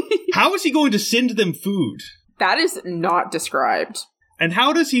 How is he going to send them food? That is not described. And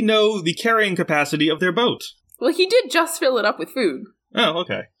how does he know the carrying capacity of their boat? Well, he did just fill it up with food. Oh,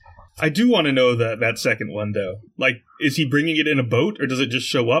 okay. I do want to know that second one, though. Like, is he bringing it in a boat, or does it just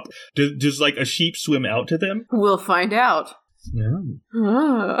show up? Does a sheep swim out to them? We'll find out.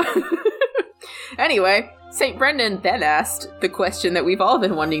 Yeah. Anyway, St. Brendan then asked the question that we've all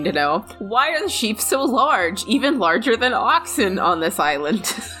been wanting to know. Why are the sheep so large, even larger than oxen on this island?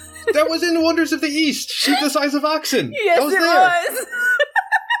 That was in Wonders of the East! Sheep the size of oxen! Yes, it was!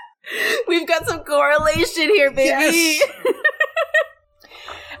 We've got some correlation here, baby! Yes.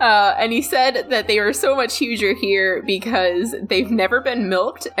 And he said that they are so much huger here because they've never been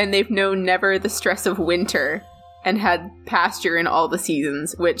milked and they've known never the stress of winter and had pasture in all the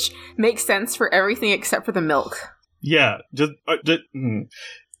seasons, which makes sense for everything except for the milk. Yeah.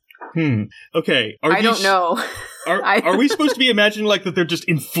 Okay. I don't know. Are we supposed to be imagining that they're just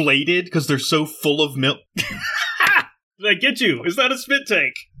inflated because they're so full of milk? Did I get you? Is that a spit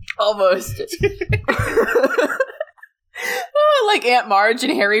take? Almost. Like Aunt Marge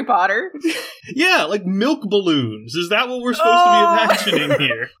and Harry Potter? Yeah, like milk balloons. Is that what we're supposed to be imagining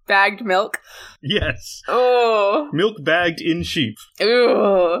here? Bagged milk? Yes. Oh. Milk bagged in sheep.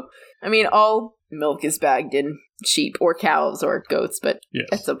 Ooh. I mean, all milk is bagged in sheep or cows or goats, but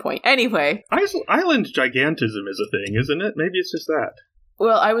that's the point. Anyway. Island gigantism is a thing, isn't it? Maybe it's just that.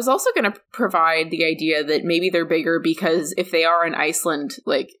 Well, I was also going to provide the idea that maybe they're bigger because if they are in Iceland,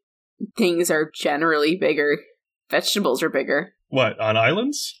 things are generally bigger. Vegetables are bigger. What, on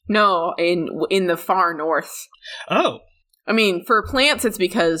islands? No, in the far north. Oh. I mean, for plants, it's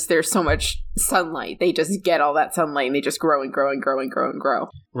because there's so much sunlight. They just get all that sunlight and they just grow and grow and grow and grow and grow.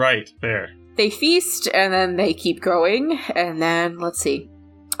 Right, fair. They feast and then they keep growing. And then, let's see.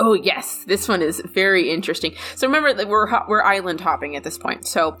 Oh, yes, this one is very interesting. So remember that we're island hopping at this point.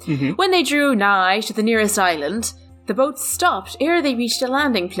 So when they drew nigh to the nearest island, the boat stopped ere they reached a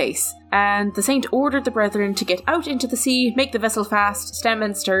landing place, and the saint ordered the brethren to get out into the sea, make the vessel fast, stem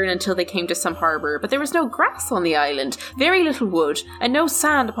and stern until they came to some harbour. But there was no grass on the island, very little wood, and no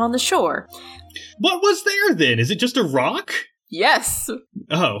sand upon the shore. What was there then? Is it just a rock? Yes.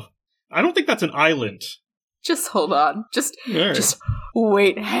 Oh, I don't think that's an island. Just hold on. Just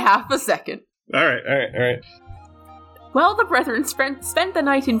wait half a second. All right. While the brethren spent the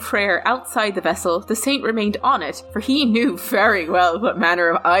night in prayer outside the vessel, the saint remained on it, for he knew very well what manner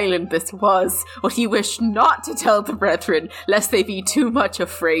of island this was, but he wished not to tell the brethren, lest they be too much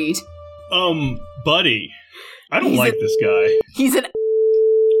afraid. Buddy, I don't like this guy. He's an...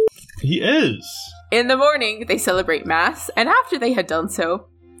 He is. In the morning, they celebrate Mass, and after they had done so,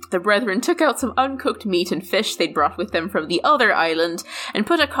 the brethren took out some uncooked meat and fish they'd brought with them from the other island and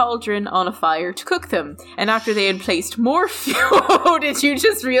put a cauldron on a fire to cook them. And after they had placed more fuel... Oh, did you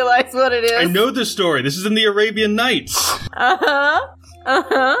just realize what it is? I know this story. This is in the Arabian Nights.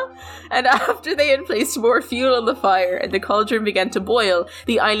 And after they had placed more fuel on the fire and the cauldron began to boil,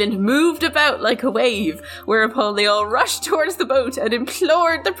 the island moved about like a wave, whereupon they all rushed towards the boat and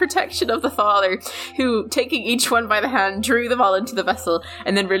implored the protection of the Father, who, taking each one by the hand, drew them all into the vessel,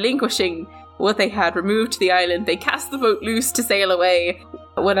 and then relinquishing what they had removed to the island, they cast the boat loose to sail away,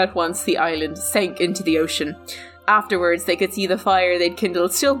 when at once the island sank into the ocean. Afterwards, they could see the fire they'd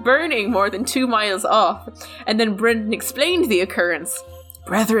kindled still burning more than 2 miles off, and then Brendan explained the occurrence.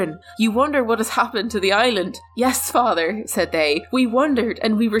 "Brethren, you wonder what has happened to the island?" "Yes, Father," said they, "we wondered,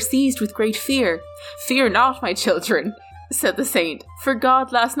 and we were seized with great fear." "Fear not, my children," said the saint, "for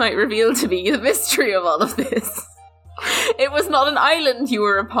God last night revealed to me the mystery of all of this. It was not an island you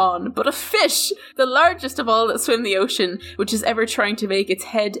were upon, but a fish, the largest of all that swim the ocean, which is ever trying to make its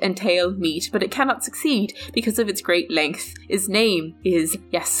head and tail meet, but it cannot succeed because of its great length. Its name is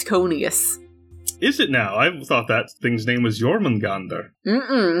Yasconius." Is it now? I thought that thing's name was Jormungandr.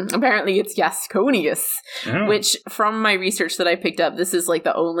 Apparently it's Yasconius, Oh. which, from my research that I picked up, this is like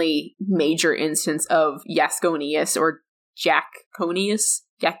the only major instance of Yasconius or Jaconius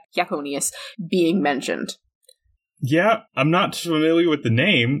being mentioned. Yeah, I'm not familiar with the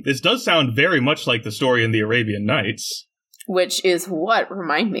name. This does sound very much like the story in the Arabian Nights. Which is what?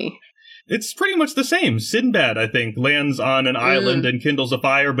 Remind me. It's pretty much the same. Sinbad, I think, lands on an island and kindles a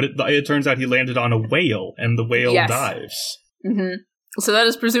fire, but it turns out he landed on a whale, and the whale dives. So that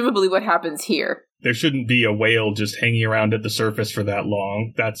is presumably what happens here. There shouldn't be a whale just hanging around at the surface for that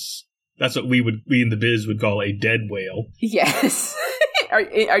long. That's what we in the biz would call a dead whale. Yes.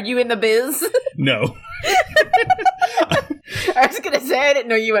 Are you in the biz? No. I was gonna say, I didn't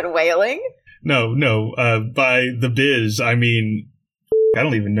know you went whaling. No. By the biz, I mean, I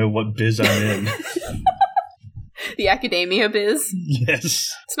don't even know what biz I'm in. The academia biz?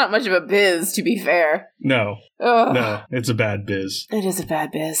 Yes. It's not much of a biz, to be fair. No. Ugh. No, it's a bad biz. It is a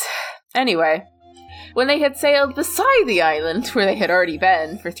bad biz. Anyway, when they had sailed beside the island, where they had already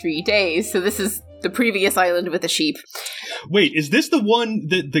been for 3 days, so this is the previous island with the sheep. Wait, is this the one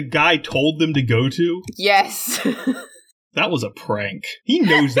that the guy told them to go to? Yes. That was a prank. He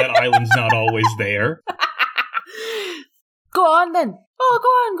knows that island's not always there. Go on, then. Oh,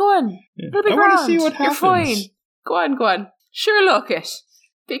 go on. Yeah. It'll be I grand. want to see what happens. You're fine. Go on. Sure, look it.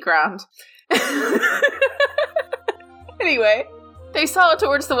 Be grand. Anyway, they saw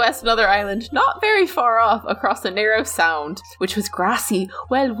towards the west another island, not very far off, across a narrow sound, which was grassy,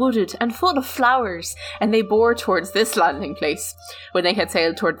 well wooded, and full of flowers, and they bore towards this landing place. When they had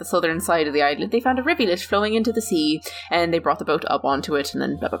sailed toward the southern side of the island, they found a rivulet flowing into the sea, and they brought the boat up onto it, and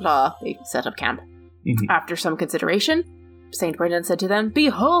then blah blah blah, they set up camp. After some consideration, Saint Brendan said to them,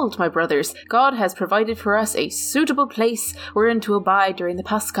 "Behold, my brothers, God has provided for us a suitable place wherein to abide during the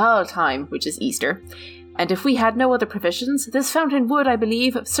Paschal time," which is Easter. "And if we had no other provisions, this fountain would, I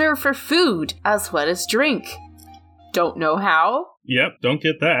believe, serve for food as well as drink." Don't know how. Yep, don't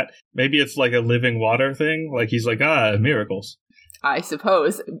get that. Maybe it's like a living water thing. Like he's like, miracles. I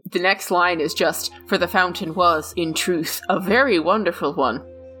suppose. The next line is just, "For the fountain was, in truth, a very wonderful one."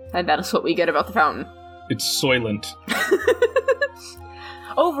 And that is what we get about the fountain. It's soylent.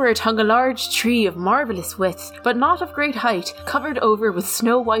 Over it hung a large tree of marvellous width, but not of great height, covered over with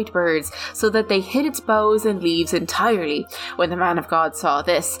snow-white birds, so that they hid its boughs and leaves entirely. When the man of God saw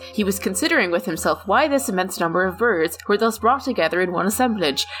this, he was considering with himself why this immense number of birds were thus brought together in one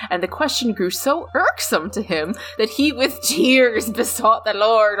assemblage, and the question grew so irksome to him that he with tears besought the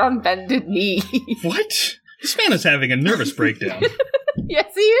Lord on bended knee. What? This man is having a nervous breakdown.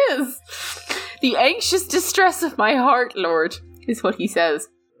 Yes, he is. The anxious distress of my heart, Lord, is what he says.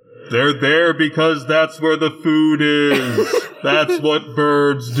 They're there because that's where the food is. That's what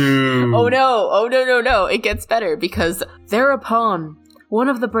birds do. Oh no. It gets better, because thereupon one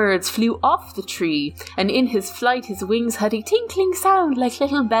of the birds flew off the tree, and in his flight his wings had a tinkling sound like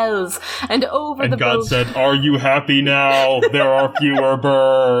little bells, and over the boat... And God said, "Are you happy now? There are fewer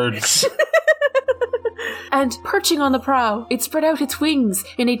birds." And perching on the prow, it spread out its wings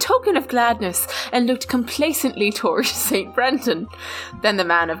in a token of gladness and looked complacently towards St. Brendan. Then the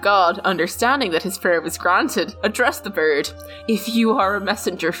man of God, understanding that his prayer was granted, addressed the bird. "If you are a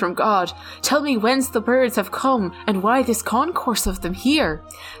messenger from God, tell me whence the birds have come and why this concourse of them here."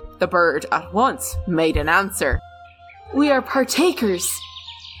 The bird at once made an answer. "We are partakers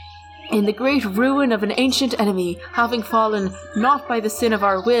in the great ruin of an ancient enemy, having fallen not by the sin of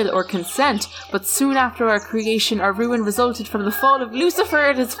our will or consent, but soon after our creation our ruin resulted from the fall of Lucifer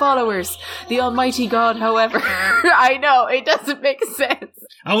and his followers. The Almighty God, however..." I know, it doesn't make sense.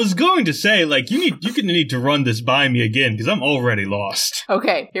 I was going to say, like, you're gonna need to run this by me again, because I'm already lost.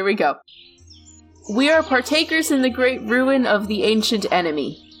 Okay, here we go. "We are partakers in the great ruin of the ancient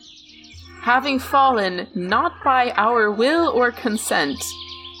enemy, having fallen not by our will or consent,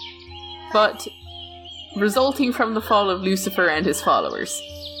 but resulting from the fall of Lucifer and his followers."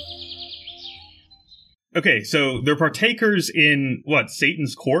 Okay, so they're partakers in, what,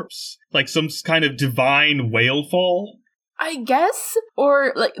 Satan's corpse? Like some kind of divine whale fall? I guess?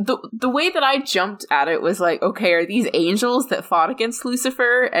 Or, like, the way that I jumped at it was like, okay, are these angels that fought against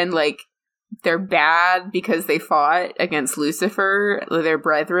Lucifer, and, like, they're bad because they fought against Lucifer, their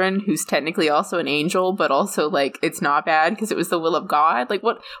brethren, who's technically also an angel, but also, like, it's not bad because it was the will of God? Like,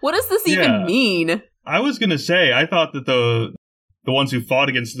 what does this even mean? I was gonna say, I thought that the ones who fought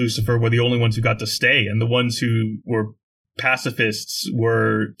against Lucifer were the only ones who got to stay, and the ones who were pacifists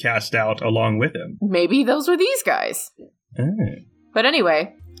were cast out along with him. Maybe those were these guys. But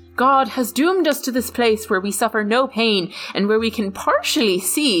anyway, God has doomed us to this place where we suffer no pain and where we can partially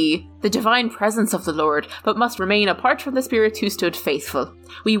see the divine presence of the Lord, but must remain apart from the spirits who stood faithful.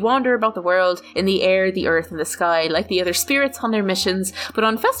 We wander about the world, in the air, the earth, and the sky, like the other spirits on their missions, but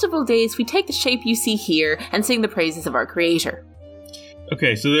on festival days we take the shape you see here and sing the praises of our Creator.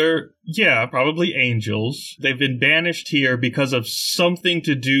 Okay, so they're, probably angels. They've been banished here because of something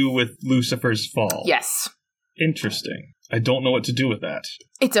to do with Lucifer's fall. Yes. Interesting. I don't know what to do with that.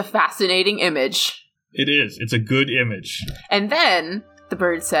 It's a fascinating image. It is. It's a good image. And then the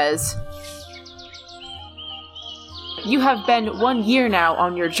bird says, "You have been 1 year now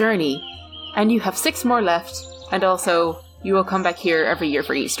on your journey, and you have 6 more left, and also you will come back here every year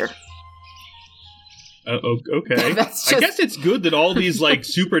for Easter." Okay. That's just... I guess it's good that all these, like,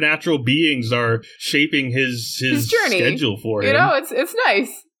 supernatural beings are shaping his journey. Schedule for him. You know, it's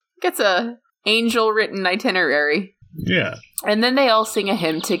nice. Gets a angel-written itinerary. Yeah. And then they all sing a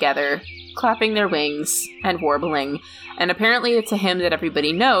hymn together, clapping their wings and warbling. And apparently it's a hymn that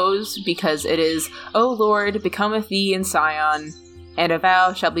everybody knows, because it is, "O Lord, becometh thee in Sion, and a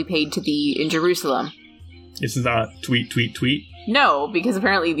vow shall be paid to thee in Jerusalem." It's not tweet, tweet, tweet? No, because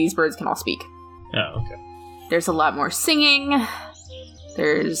apparently these birds can all speak. Oh, okay. There's a lot more singing.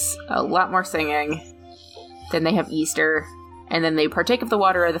 Then they have Easter. And then they partake of the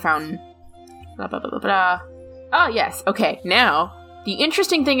water of the fountain. Blah, blah, blah, blah, blah. Oh, yes. Okay, now, the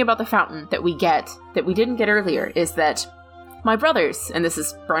interesting thing about the fountain that we get, that we didn't get earlier, is that, "My brothers," and this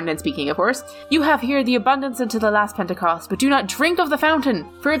is Brendan speaking, of course, "you have here the abundance unto the last Pentecost, but do not drink of the fountain,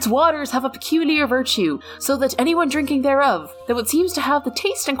 for its waters have a peculiar virtue, so that anyone drinking thereof, though it seems to have the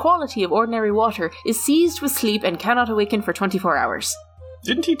taste and quality of ordinary water, is seized with sleep and cannot awaken for 24 hours.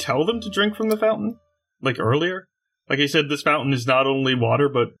 Didn't he tell them to drink from the fountain? Like, earlier? Like he said, this fountain is not only water,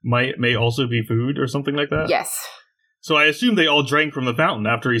 but may also be food, or something like that? Yes. So I assume they all drank from the fountain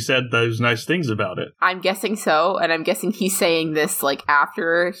after he said those nice things about it. I'm guessing so, and I'm guessing he's saying this, like,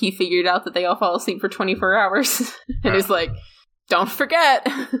 after he figured out that they all fall asleep for 24 hours. And he's like, don't forget.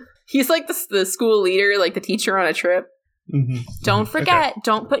 He's like the school leader, like the teacher on a trip. Mm-hmm. Don't forget,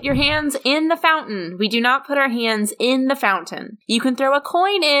 don't put your hands in the fountain. We do not put our hands in the fountain. You can throw a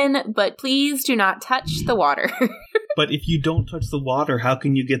coin in, but please do not touch the water. But if you don't touch the water, how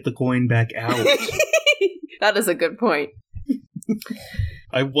can you get the coin back out? That is a good point.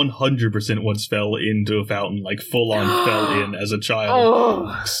 I 100% once fell into a fountain, like full on fell in as a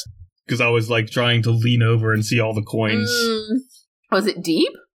child. Because I was like trying to lean over and see all the coins. Was it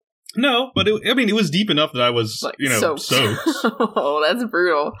deep? No, but it was deep enough that I was, like, soaked. Oh, that's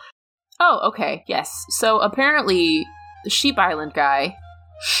brutal. Oh, okay, yes. So apparently the Sheep Island guy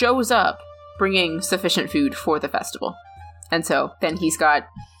shows up bringing sufficient food for the festival. And so then he's got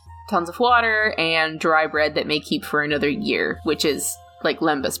tons of water and dry bread that may keep for another year, which is like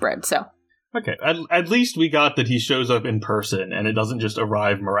lembas bread, so. Okay, at least we got that he shows up in person and it doesn't just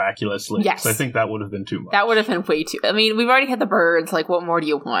arrive miraculously. Yes. I think that would have been too much. That would have been way too... I mean, we've already had the birds, like, what more do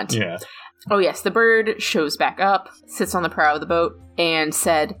you want? Yeah. Oh yes, the bird shows back up, sits on the prow of the boat, and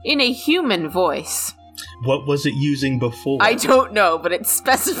said, in a human voice... What was it using before? I don't know, but it's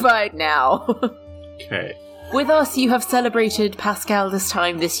specified now. Okay. With us, you have celebrated Pascal this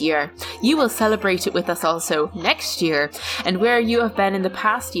time this year. You will celebrate it with us also next year. And where you have been in the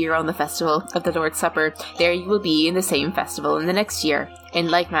past year on the festival of the Lord's Supper, there you will be in the same festival in the next year.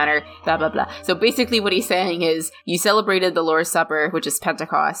 In like manner, blah, blah, blah. So basically what he's saying is, you celebrated the Lord's Supper, which is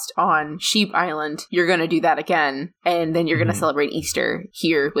Pentecost, on Sheep Island. You're going to do that again. And then you're going to celebrate Easter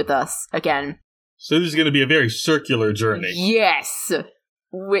here with us again. So this is going to be a very circular journey. Yes!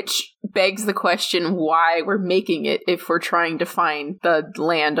 Which begs the question why we're making it if we're trying to find the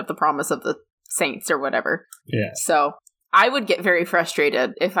land of the promise of the saints or whatever. Yeah. So I would get very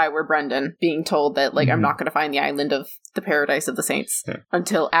frustrated if I were Brendan, being told that, like, I'm not going to find the island of the paradise of the saints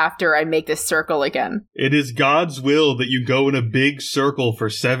until after I make this circle again. It is God's will that you go in a big circle for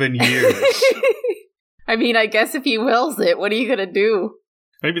 7 years. I mean, I guess if he wills it, what are you going to do?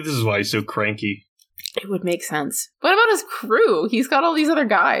 Maybe this is why he's so cranky. It would make sense. What about his crew? He's got all these other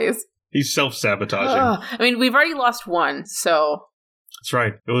guys. He's self-sabotaging. I mean, we've already lost one, so... That's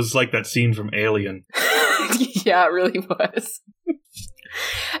right. It was like that scene from Alien. Yeah, it really was.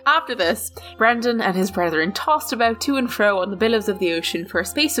 After this, Brendan and his brethren tossed about to and fro on the billows of the ocean for a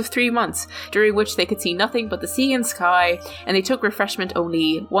space of 3 months, during which they could see nothing but the sea and sky, and they took refreshment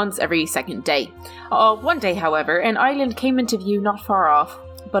only once every second day. One day, however, an island came into view not far off,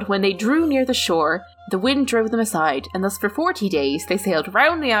 but when they drew near the shore, the wind drove them aside, and thus for 40 days they sailed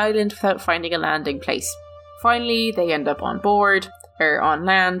round the island without finding a landing place. Finally, they end up on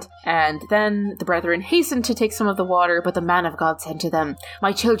land, and then the brethren hastened to take some of the water, but the man of God said to them,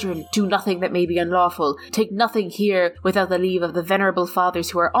 My children, do nothing that may be unlawful. Take nothing here without the leave of the venerable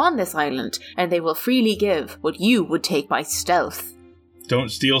fathers who are on this island, and they will freely give what you would take by stealth.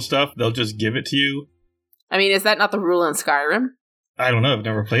 Don't steal stuff, they'll just give it to you. I mean, is that not the rule in Skyrim? I don't know, I've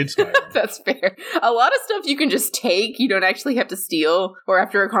never played Skyrim. That's fair. A lot of stuff you can just take, you don't actually have to steal, or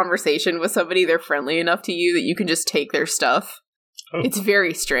after a conversation with somebody, they're friendly enough to you that you can just take their stuff. Oh. It's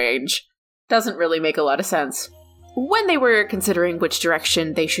very strange. Doesn't really make a lot of sense. When they were considering which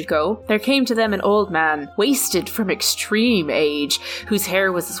direction they should go, there came to them an old man, wasted from extreme age, whose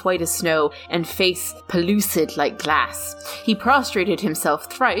hair was as white as snow, and face pellucid like glass. He prostrated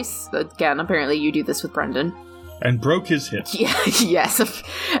himself thrice, again, apparently you do this with Brendan, and broke his hip. Yeah, yes,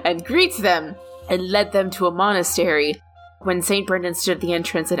 and greets them, and led them to a monastery. When St. Brendan stood at the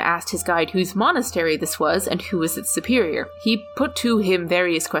entrance and asked his guide whose monastery this was, and who was its superior, he put to him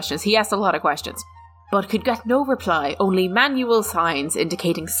various questions. He asked a lot of questions, but could get no reply, only manual signs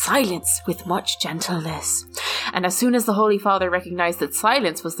indicating silence with much gentleness. And as soon as the Holy Father recognized that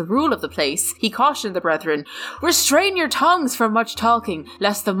silence was the rule of the place, he cautioned the brethren, Restrain your tongues from much talking,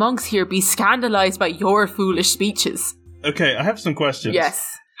 lest the monks here be scandalized by your foolish speeches. Okay, I have some questions. Yes.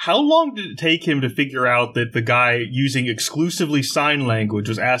 How long did it take him to figure out that the guy using exclusively sign language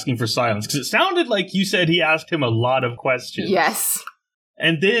was asking for silence? Because it sounded like you said he asked him a lot of questions. Yes.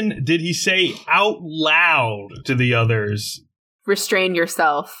 And then, did he say out loud to the others, Restrain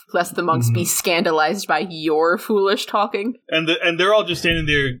yourself, lest the monks be scandalized by your foolish talking? And they're all just standing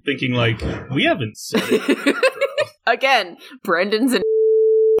there thinking, like, we haven't said it. Again, Brendan's an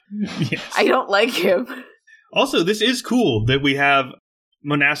Yes. I don't like him. Also, this is cool that we have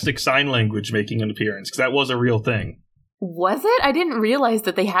monastic sign language making an appearance, because that was a real thing. Was it? I didn't realize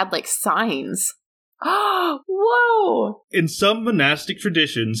that they had, like, signs. Whoa! In some monastic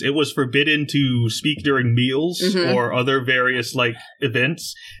traditions, it was forbidden to speak during meals or other various, like,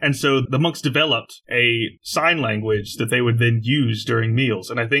 events. And so the monks developed a sign language that they would then use during meals.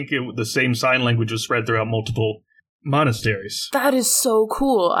 And I think the same sign language was spread throughout multiple monasteries. That is so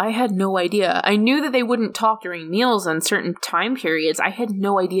cool. I had no idea. I knew that they wouldn't talk during meals on certain time periods. I had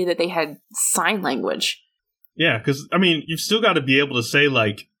no idea that they had sign language. Yeah, because, I mean, you've still got to be able to say,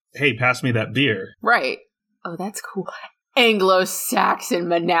 like, hey, pass me that beer. Right. Oh, that's cool. Anglo-Saxon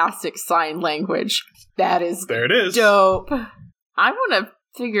monastic sign language. That is there it is. Dope. I want to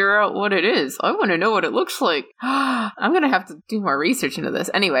figure out what it is. I want to know what it looks like. I'm going to have to do more research into this.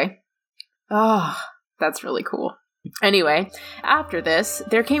 Anyway. Oh, that's really cool. Anyway, after this,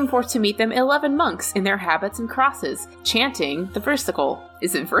 there came forth to meet them 11 monks in their habits and crosses, chanting the versicle.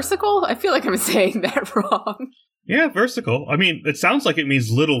 Is it versicle? I feel like I'm saying that wrong. Yeah, versicle. I mean, it sounds like it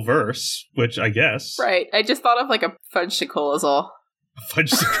means little verse, which I guess. Right. I just thought of like a fudgesicle is all. A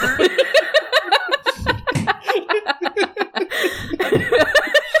fudgesicle?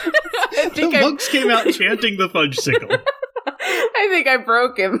 The monks came out chanting the fudgesicle. I think I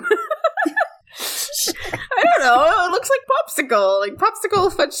broke him. I don't know. It looks like popsicle. Like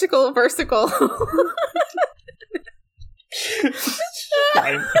popsicle, fudgesicle, versicle.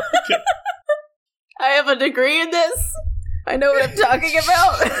 Fine. Okay. I have a degree in this. I know what I'm talking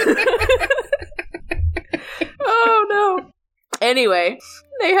about. Oh no. Anyway,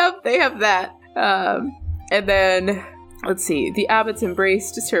 they have that. And then let's see. The abbots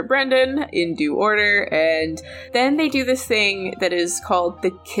embraced Sir Brendan in due order, and then they do this thing that is called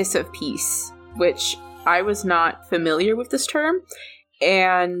the Kiss of Peace, which I was not familiar with this term.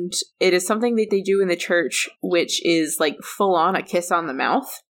 And it is something that they do in the church, which is like full on a kiss on the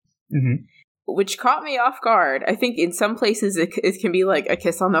mouth. Mm-hmm. Which caught me off guard. I think in some places it can be like a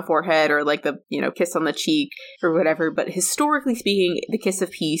kiss on the forehead or like the, kiss on the cheek or whatever. But historically speaking, the kiss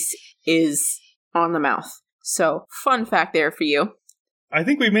of peace is on the mouth. So fun fact there for you. I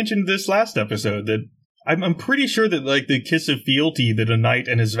think we mentioned this last episode that I'm pretty sure that like the kiss of fealty that a knight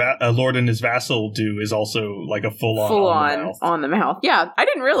and his lord and his vassal do is also like a full on on the mouth. Yeah, I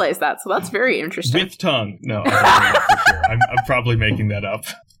didn't realize that. So that's very interesting. With tongue. No, I don't know for sure. I'm probably making that up.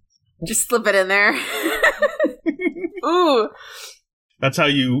 Just slip it in there. Ooh. That's how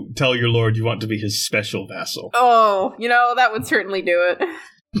you tell your lord you want to be his special vassal. Oh, that would certainly do it.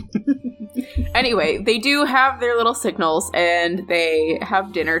 Anyway, they do have their little signals, and they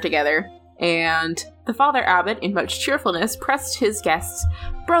have dinner together. And the Father Abbot, in much cheerfulness, pressed his guests,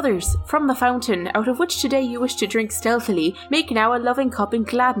 "Brothers, from the fountain, out of which today you wish to drink stealthily, make now a loving cup in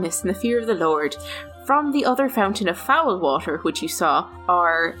gladness and the fear of the Lord. From the other fountain of foul water, which you saw,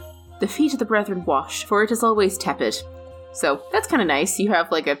 are the feet of the brethren wash, for it is always tepid." So that's kind of nice. You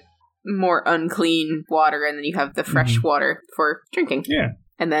have like a more unclean water, and then you have the fresh water for drinking. Yeah.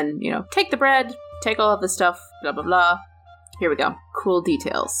 And then, take the bread, take all of the stuff, blah, blah, blah. Here we go. Cool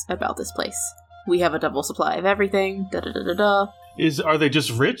details about this place. We have a double supply of everything, da-da-da-da-da. Are they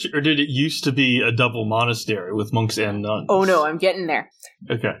just rich, or did it used to be a double monastery with monks and nuns? Oh no, I'm getting there.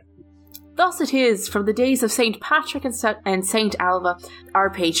 Okay. Thus it is, from the days of St. Patrick and St. Alva, our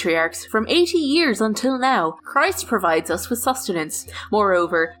patriarchs, from 80 years until now, Christ provides us with sustenance.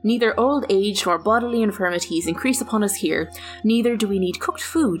 Moreover, neither old age nor bodily infirmities increase upon us here, neither do we need cooked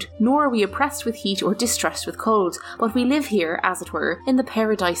food, nor are we oppressed with heat or distressed with cold, but we live here, as it were, in the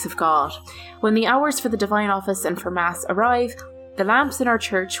paradise of God. When the hours for the divine office and for Mass arrive, the lamps in our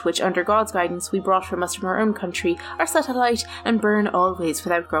church, which under God's guidance we brought from us from our own country, are set alight and burn always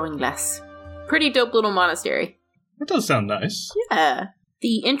without growing less. Pretty dope little monastery. That does sound nice. Yeah.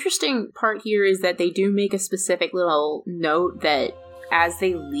 The interesting part here is that they do make a specific little note that as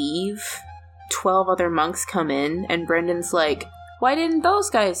they leave, 12 other monks come in, and Brendan's like, "Why didn't those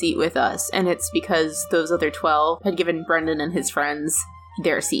guys eat with us?" And it's because those other 12 had given Brendan and his friends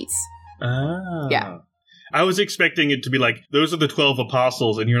their seats. Ah. Yeah. I was expecting it to be like, those are the 12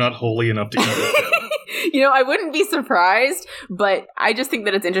 apostles, and you're not holy enough to eat with them. I wouldn't be surprised, but I just think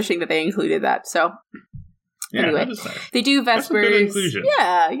that it's interesting that they included that. So, yeah, anyway, that is nice. They do Vespers. That's a good inclusion.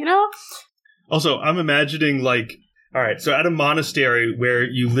 Yeah, Also, I'm imagining, like, all right, so at a monastery where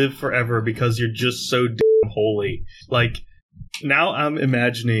you live forever because you're just so damn holy, like, now I'm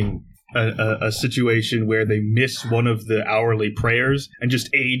imagining a situation where they miss one of the hourly prayers and just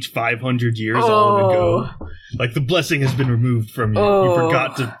age 500 years all in a go. Like, the blessing has been removed from you. You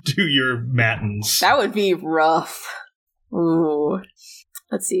forgot to do your matins. That would be rough. Ooh.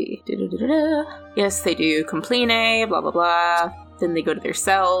 Let's see. Yes, they do compline, blah, blah, blah. Then they go to their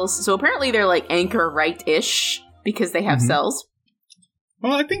cells. So apparently they're like anchorite-ish because they have cells.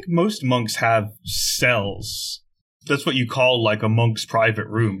 Well, I think most monks have cells. That's what you call, like, a monk's private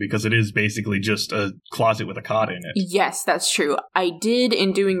room, because it is basically just a closet with a cot in it. Yes, that's true. I did,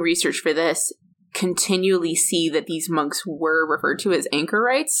 in doing research for this, continually see that these monks were referred to as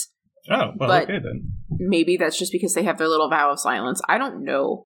anchorites. Oh, well, okay then. Maybe that's just because they have their little vow of silence. I don't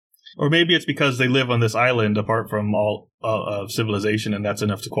know. Or maybe it's because they live on this island apart from all of civilization, and that's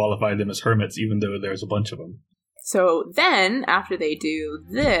enough to qualify them as hermits, even though there's a bunch of them. So then, after they do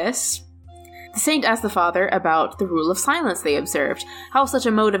this, The saint asked the father about the rule of silence they observed, how such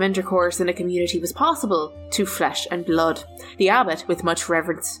a mode of intercourse in a community was possible to flesh and blood. The abbot, with much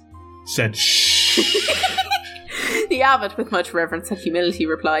reverence, said, shh. The abbot, with much reverence and humility,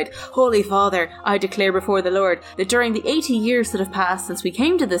 replied, Holy Father, I declare before the Lord that during the 80 years that have passed since we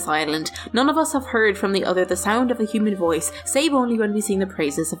came to this island, none of us have heard from the other the sound of a human voice, save only when we sing the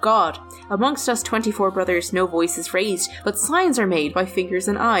praises of God. Amongst us 24 brothers, no voice is raised, but signs are made by fingers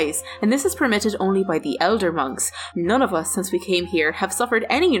and eyes, and this is permitted only by the elder monks. None of us, since we came here, have suffered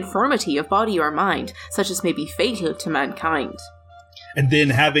any infirmity of body or mind, such as may be fatal to mankind. And then,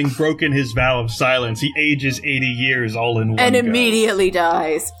 having broken his vow of silence, he ages 80 years all in one go. And immediately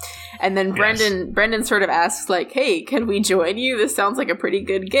dies. And then Brendan sort of asks, like, hey, can we join you? This sounds like a pretty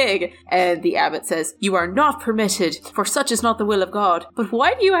good gig. And the abbot says, you are not permitted, for such is not the will of God. But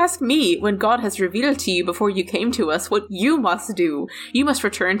why do you ask me when God has revealed to you before you came to us what you must do? You must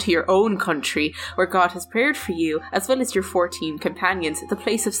return to your own country, where God has prepared for you, as well as your 14 companions, the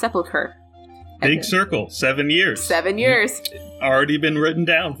place of sepulchre. Big circle, 7 years. 7 years. Already been written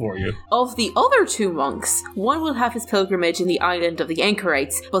down for you. Of the other 2 monks, one will have his pilgrimage in the island of the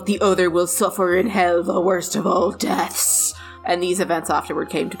Anchorites, but the other will suffer in hell the worst of all deaths. And these events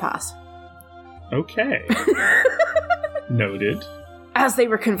afterward came to pass. Okay. Noted. As they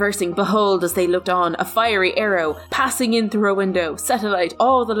were conversing, behold, as they looked on, a fiery arrow, passing in through a window, set alight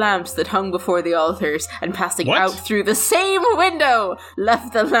all the lamps that hung before the altars, and passing out through the same window,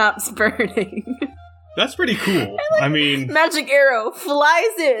 left the lamps burning. That's pretty cool. I mean... Magic arrow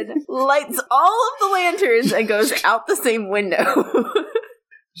flies in, lights all of the lanterns, and goes out the same window.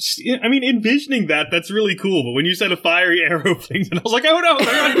 I mean, envisioning that's really cool, but when you said a fiery arrow thing, and I was like, oh no,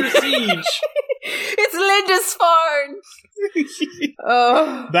 they're under siege! It's Lindisfarne!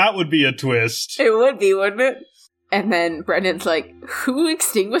 Oh, that would be a twist. It would be, wouldn't it? And then Brendan's like, who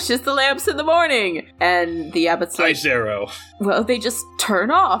extinguishes the lamps in the morning? And the abbot's like, Ice arrow. Well, they just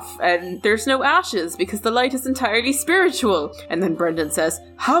turn off, and there's no ashes, because the light is entirely spiritual. And then Brendan says,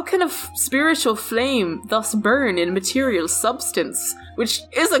 how can a spiritual flame thus burn in material substance? Which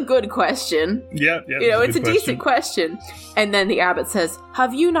is a good question. Yeah. It's a decent question. And then the abbot says,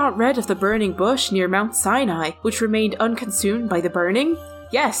 have you not read of the burning bush near Mount Sinai, which remained unconsumed by the burning?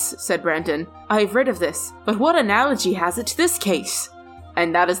 Yes, said Brendan, I have read of this, but what analogy has it to this case?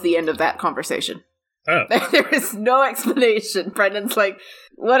 And that is the end of that conversation. Oh. There is no explanation. Brendan's like,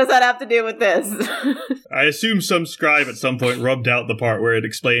 what does that have to do with this? I assume some scribe at some point rubbed out the part where it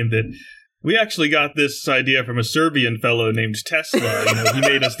explained that we actually got this idea from a Serbian fellow named Tesla. He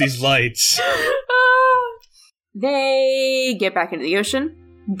made us these lights. They get back into the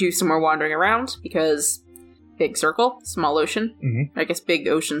ocean, do some more wandering around, because big circle, small ocean. Mm-hmm. I guess big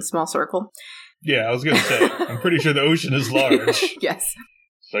ocean, small circle. Yeah, I was going to say, I'm pretty sure the ocean is large. Yes.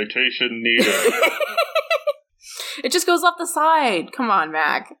 Citation needed. It just goes off the side. Come on,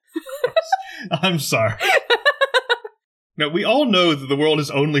 Mac. I'm sorry. Now, we all know that the world is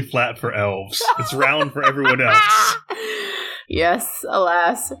only flat for elves. It's round for everyone else. Yes,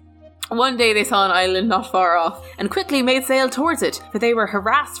 alas. One day they saw an island not far off, and quickly made sail towards it, for they were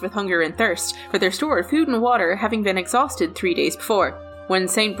harassed with hunger and thirst, for their store of food and water having been exhausted 3 days before. When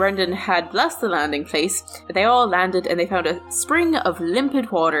St. Brendan had blessed the landing place, they all landed and they found a spring of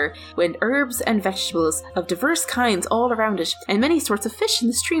limpid water, with herbs and vegetables of diverse kinds all around it, and many sorts of fish in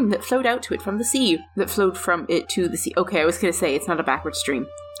the stream that flowed out to it from the sea. Okay, I was going to say, it's not a backward stream.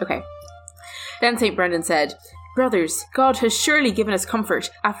 Okay. Then St. Brendan said, Brothers, God has surely given us comfort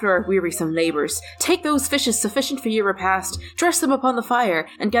after our wearisome labours. Take those fishes sufficient for your repast, dress them upon the fire,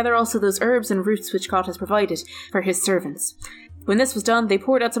 and gather also those herbs and roots which God has provided for his servants. When this was done, they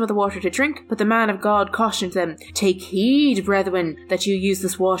poured out some of the water to drink, but the man of God cautioned them, Take heed, brethren, that you use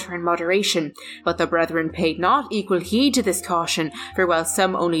this water in moderation. But the brethren paid not equal heed to this caution, for while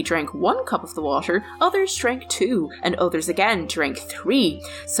some only drank 1 cup of the water, others drank 2, and others again drank 3,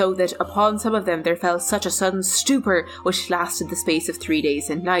 so that upon some of them there fell such a sudden stupor, which lasted the space of 3 days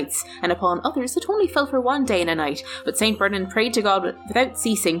and nights, and upon others it only fell for 1 day and a night. But St. Brendan prayed to God without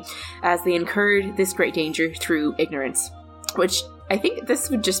ceasing, as they incurred this great danger through ignorance. Which, I think this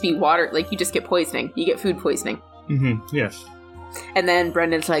would just be water, like you just get poisoning. You get food poisoning. Mm-hmm, yes. And then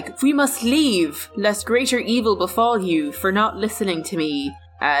Brendan's like, we must leave, lest greater evil befall you for not listening to me.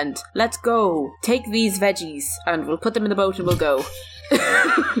 And let's go. Take these veggies, and we'll put them in the boat and we'll go.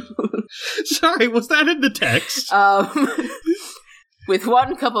 Sorry, was that in the text? With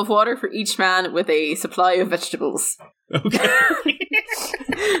 1 cup of water for each man with a supply of vegetables. Okay.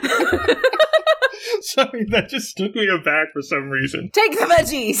 Sorry, that just took me aback for some reason. Take the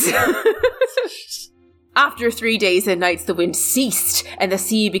veggies! After 3 days and nights, the wind ceased, and the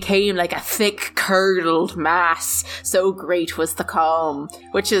sea became like a thick, curdled mass. So great was the calm,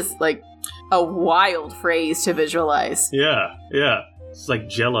 which is, like, a wild phrase to visualize. Yeah. It's like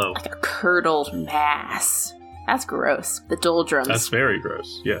Jell-O. Like a curdled mass. That's gross. The doldrums. That's very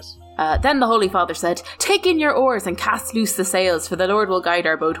gross, yes. Then the Holy Father said, "Take in your oars and cast loose the sails, for the Lord will guide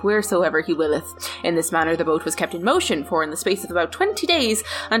our boat wheresoever he willeth." In this manner the boat was kept in motion for in the space of about 20 days,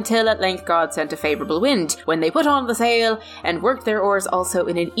 until at length God sent a favourable wind, when they put on the sail, and worked their oars also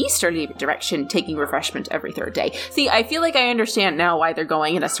in an easterly direction, taking refreshment every 3rd day. See, I feel like I understand now why they're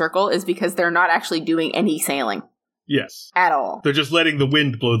going in a circle, is because they're not actually doing any sailing. Yes. At all. They're just letting the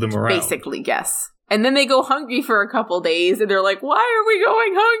wind blow them around. Basically, yes. And then they go hungry for a couple days, and they're like, why are we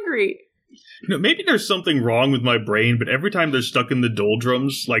going hungry? Maybe there's something wrong with my brain, but every time they're stuck in the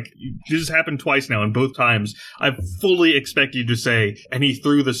doldrums, like, this has happened twice now, and both times, I fully expect you to say, and he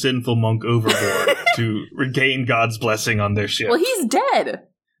threw the sinful monk overboard to regain God's blessing on their ship. Well, he's dead.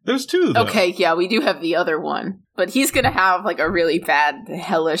 There's 2, though. Okay, yeah, we do have the other one. But he's gonna have, like, a really bad,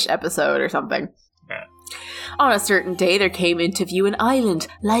 hellish episode or something. Yeah. On a certain day there came into view an island,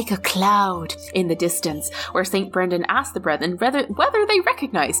 like a cloud, in the distance, where St. Brendan asked the brethren whether they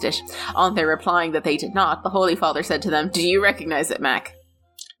recognised it. On their replying that they did not, the Holy Father said to them, "Do you recognise it, Mac?"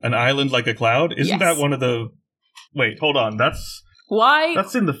 An island like a cloud? Isn't Yes. that one of the... Wait, hold on, that's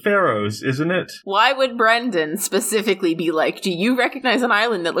in the Faroes, isn't it? Why would Brendan specifically be like, "Do you recognise an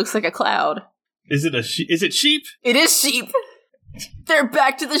island that looks like a cloud?" Is it is it sheep? It is sheep! They're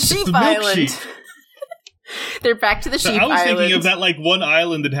back to the sheep the milk island! sheep. They're back to the sheep I was island. thinking of that, like, one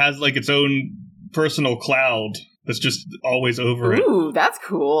island that has, like, its own personal cloud that's just always over it. Ooh, that's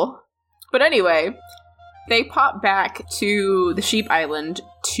cool. But anyway, they pop back to the sheep island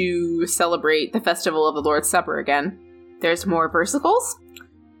to celebrate the festival of the Lord's Supper again. There's more versicles,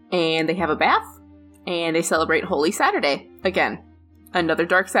 and they have a bath, and they celebrate Holy Saturday again. Another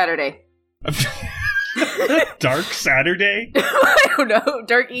Dark Saturday. Dark Saturday? I don't know.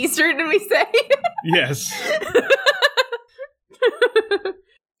 Dark Easter, did we say? Yes.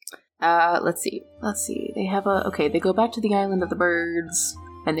 Let's see. They have they go back to the island of the birds,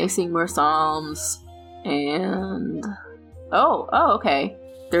 and they sing more psalms, and... Oh, okay.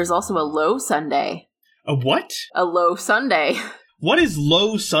 There's also a low Sunday. A what? A low Sunday. What is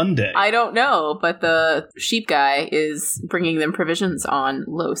Low Sunday? I don't know, but the sheep guy is bringing them provisions on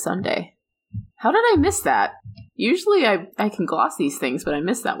Low Sunday. How did I miss that? Usually I can gloss these things, but I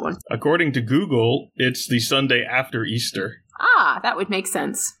missed that one. According to Google, it's the Sunday after Easter. Ah, that would make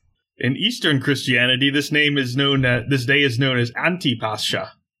sense. In Eastern Christianity, this day is known as Antipascha.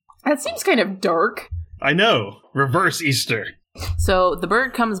 That seems kind of dark. I know. Reverse Easter. So the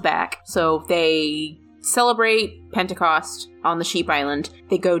bird comes back, so they celebrate Pentecost on the sheep island.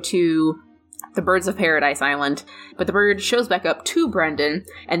 They go to the Birds of Paradise Island, but the bird shows back up to Brendan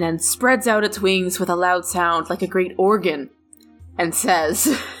and then spreads out its wings with a loud sound like a great organ and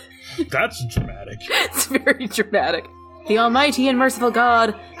says... That's dramatic. It's very dramatic. "The Almighty and merciful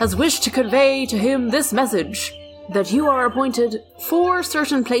God has wished to convey to him this message, that you are appointed 4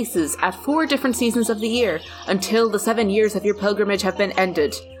 certain places at 4 different seasons of the year until the 7 years of your pilgrimage have been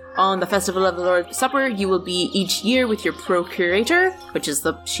ended. On the festival of the Lord's Supper, you will be each year with your procurator," which is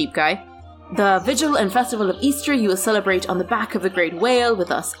the sheep guy. "The vigil and festival of Easter you will celebrate on the back of the great whale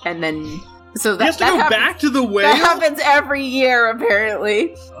with us," and then... So that, he has to go back to the whale? That happens every year,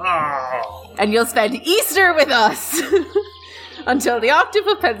 apparently. Oh. "And you'll spend Easter with us until the octave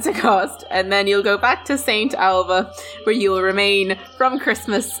of Pentecost, and then you'll go back to St. Alba, where you will remain from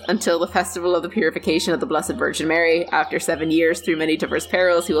Christmas until the festival of the purification of the Blessed Virgin Mary. After 7 years, through many diverse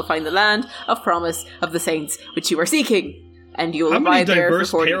perils, you will find the land of promise of the saints which you are seeking. And you will abide there for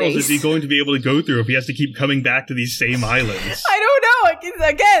 40 days. How many diverse perils is he going to be able to go through if he has to keep coming back to these same islands? I don't know.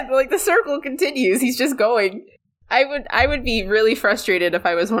 Again, like, the circle continues. He's just going. I would be really frustrated if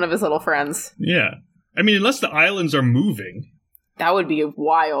I was one of his little friends. Yeah. I mean, unless the islands are moving. That would be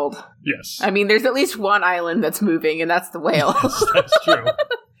wild. Yes. I mean, there's at least one island that's moving, and that's the whale. Yes, that's true.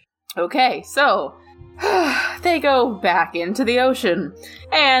 Okay, so... they go back into the ocean,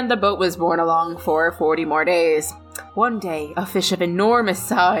 and the boat was borne along for 40 more days. One day, a fish of enormous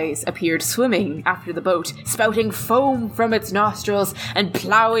size appeared swimming after the boat, spouting foam from its nostrils and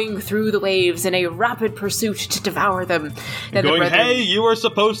ploughing through the waves in a rapid pursuit to devour them. Then going, "Hey, you were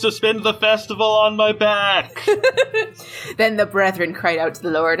supposed to spend the festival on my back!" Then the brethren cried out to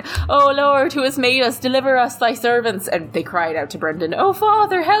the Lord, "O Lord, who has made us, deliver us, thy servants." And they cried out to Brendan, "O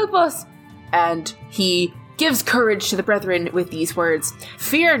Father, help us!" And he gives courage to the brethren with these words.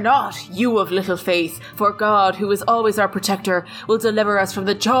 Fear not, you of little faith, for God, who is always our protector, will deliver us from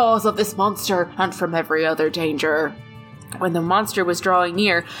the jaws of this monster and from every other danger. When the monster was drawing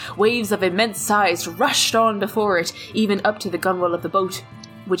near, waves of immense size rushed on before it, even up to the gunwale of the boat,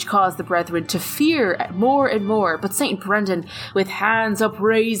 which caused the brethren to fear more and more. But St. Brendan, with hands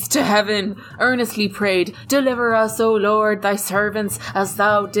upraised to heaven, earnestly prayed, Deliver us, O Lord, thy servants, as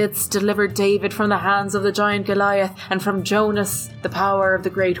thou didst deliver David from the hands of the giant Goliath, and from Jonas, the power of the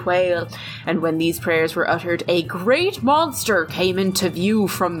great whale. And when these prayers were uttered, a great monster came into view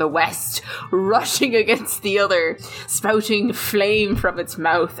from the west, rushing against the other, spouting flame from its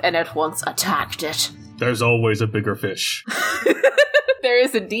mouth, and at once attacked it. There's always a bigger fish. There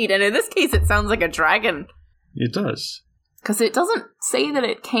is indeed, and in this case it sounds like a dragon. It does. Because it doesn't say that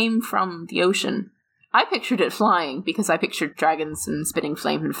it came from the ocean. I pictured it flying, because I pictured dragons and spitting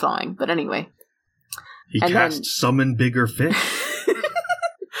flame and flying, but anyway. He cast summon bigger fish.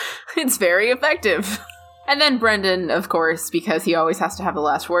 It's very effective. And then Brendan, of course, because he always has to have the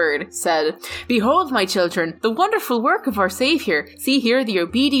last word, said, Behold, my children, the wonderful work of our Saviour. See here the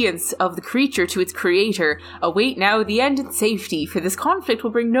obedience of the creature to its creator. Await now the end in safety, for this conflict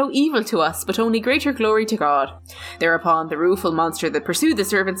will bring no evil to us, but only greater glory to God. Thereupon the rueful monster that pursued the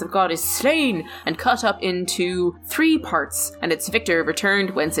servants of God is slain, and cut up into 3 parts, and its victor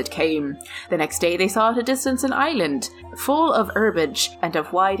returned whence it came. The next day they saw at a distance an island, full of herbage, and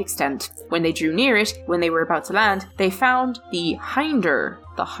of wide extent. When they drew near it, when they were about to land, they found the hinder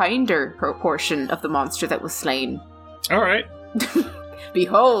portion of the monster that was slain. All right.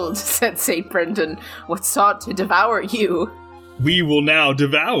 Behold, said St. Brendan, what sought to devour you. We will now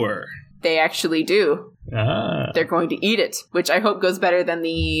devour. They actually do. Ah. They're going to eat it, which I hope goes better than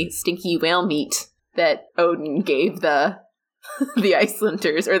the stinky whale meat that Odin gave the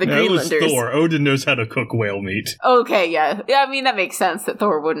Icelanders, or the Greenlanders. It was Thor. Odin knows how to cook whale meat. Okay, yeah. Yeah, I mean, that makes sense that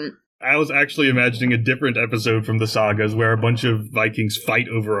Thor wouldn't. I was actually imagining a different episode from the sagas where a bunch of Vikings fight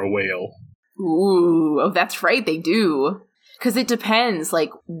over a whale. Ooh, oh, that's right, they do. Because it depends, like,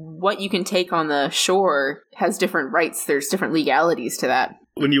 what you can take on the shore has different rights. There's different legalities to that.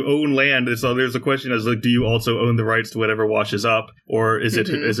 When you own land, so there's a question as, like, do you also own the rights to whatever washes up? Or is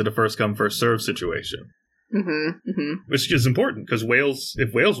it a first-come, first-served situation? Which is important, because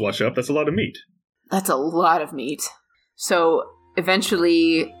if whales wash up, that's a lot of meat. That's a lot of meat. So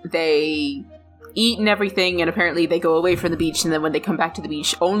eventually they eat and everything, and apparently they go away from the beach, and then when they come back to the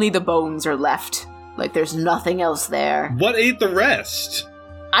beach, only the bones are left. Like, there's nothing else there. What ate the rest?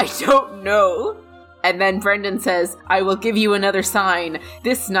 I don't know. And then Brendan says, I will give you another sign.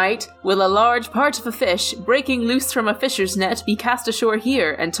 This night will a large part of a fish, breaking loose from a fisher's net, be cast ashore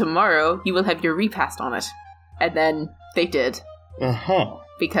here, and tomorrow you will have your repast on it. And then they did. Uh-huh.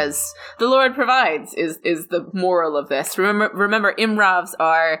 Because the Lord provides is the moral of this. Remember, Imravs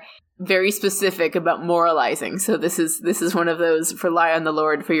are very specific about moralizing. So this is one of those, rely on the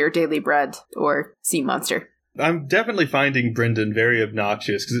Lord for your daily bread, or sea monster. I'm definitely finding Brendan very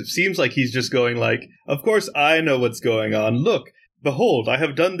obnoxious, because it seems like he's just going like, of course I know what's going on. Look, behold, I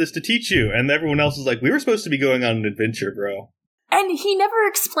have done this to teach you. And everyone else is like, we were supposed to be going on an adventure, bro. And he never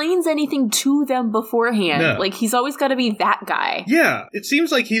explains anything to them beforehand. No. Like, he's always got to be that guy. Yeah, it seems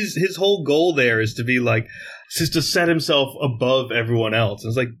like his whole goal there is to be like, just to set himself above everyone else. And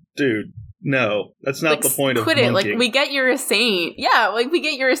it's like, dude, no, that's not the point of quit monkeying. Like, we get you're a saint. Yeah, like, we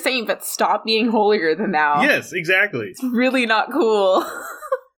get you're a saint, but stop being holier than thou. Yes, exactly. It's really not cool.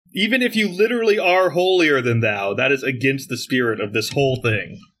 Even if you literally are holier than thou, that is against the spirit of this whole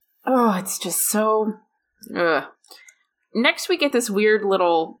thing. Oh, it's just so... Ugh. Next we get this weird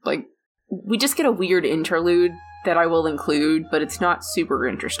little, like, we just get a weird interlude that I will include, but it's not super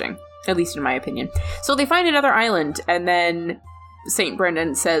interesting, at least in my opinion. So they find another island, and then St.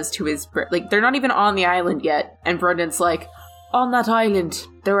 Brendan says to his, like, they're not even on the island yet, and Brendan's like, on that island,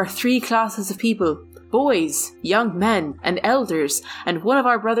 there are 3 classes of people, boys, young men, and elders, and one of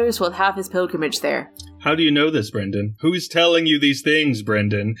our brothers will have his pilgrimage there. How do you know this, Brendan? Who's telling you these things,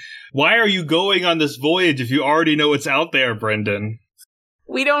 Brendan? Why are you going on this voyage if you already know what's out there, Brendan?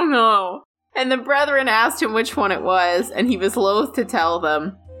 We don't know. And the brethren asked him which one it was, and he was loath to tell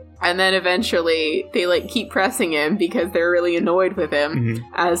them. And then eventually they, like, keep pressing him because they're really annoyed with him,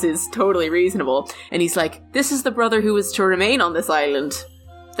 as is totally reasonable. And he's like, this is the brother who is to remain on this island.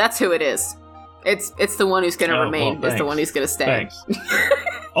 That's who it is. It's the one who's going to remain. Well, it's the one who's going to stay. Thanks.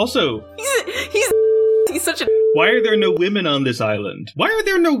 Also... He's such a... Why are there no women on this island? Why are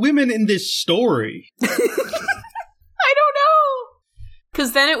there no women in this story? I don't know.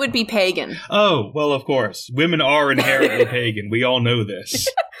 Because then it would be pagan. Oh, well, of course. Women are inherently pagan. We all know this.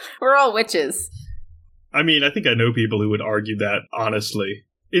 We're all witches. I mean, I think I know people who would argue that, honestly,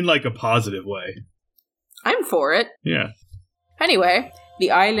 in like a positive way. I'm for it. Yeah. Anyway,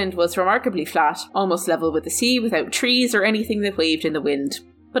 the island was remarkably flat, almost level with the sea, without trees or anything that waved in the wind.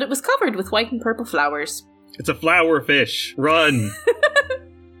 But it was covered with white and purple flowers. It's a flower fish. Run!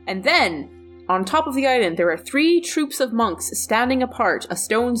 And then, on top of the island, there were 3 troops of monks standing apart a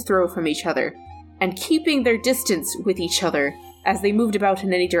stone's throw from each other, and keeping their distance with each other as they moved about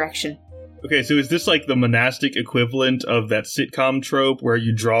in any direction. Okay, so is this like the monastic equivalent of that sitcom trope where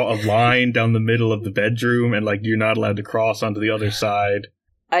you draw a line down the middle of the bedroom and like you're not allowed to cross onto the other side?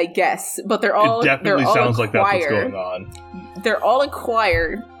 I guess, but they're all. It definitely sounds like that's what's choir. going on. They're all a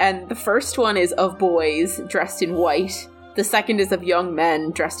choir, and the first one is of boys dressed in white. The second is of young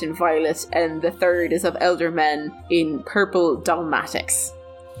men dressed in violet, and the third is of elder men in purple dalmatics.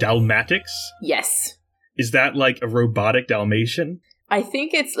 Dalmatics? Yes. Is that like a robotic Dalmatian? I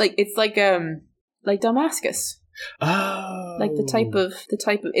think it's like Damascus. Oh. Like the type of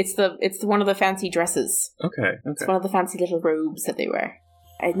it's the one of the fancy dresses. Okay. It's one of the fancy little robes that they wear.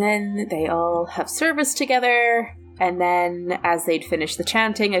 And then they all have service together. And then, as they'd finished the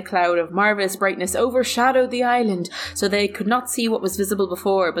chanting, a cloud of marvellous brightness overshadowed the island, so they could not see what was visible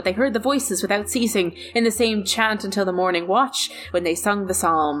before, but they heard the voices without ceasing, in the same chant until the morning watch, when they sung the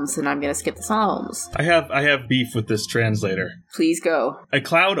psalms, and I'm going to skip the psalms. I have beef with this translator. Please go. A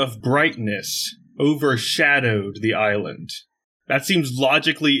cloud of brightness overshadowed the island. That seems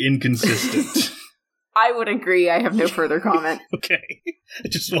logically inconsistent. I would agree. I have no further comment. Okay. I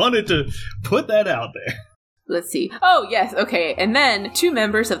just wanted to put that out there. Let's see. Oh, yes, okay. And then 2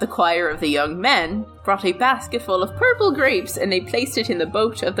 members of the choir of the young men brought a basket full of purple grapes, and they placed it in the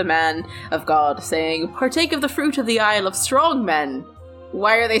boat of the man of God, saying, "Partake of the fruit of the Isle of Strong Men."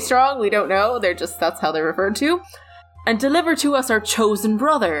 Why are they strong? We don't know. That's how they're referred to. "And deliver to us our chosen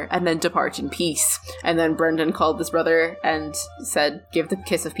brother, and then depart in peace." And then Brendan called this brother and said, "Give the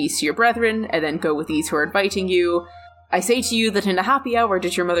kiss of peace to your brethren, and then go with these who are inviting you. I say to you that in a happy hour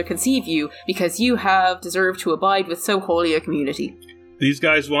did your mother conceive you, because you have deserved to abide with so holy a community." These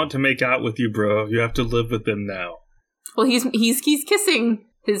guys want to make out with you, bro. You have to live with them now. Well, he's kissing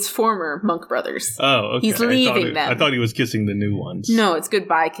his former monk brothers. Oh, okay. He's leaving them. I thought he was kissing the new ones. No, it's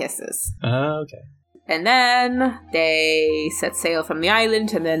goodbye kisses. Okay. And then they set sail from the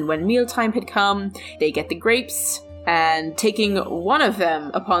island, and then when mealtime had come, they get the grapes. And taking one of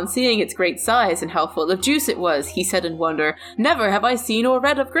them, upon seeing its great size and how full of juice it was, he said in wonder, "Never have I seen or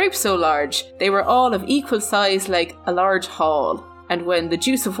read of grapes so large. They were all of equal size, like a large hall. And when the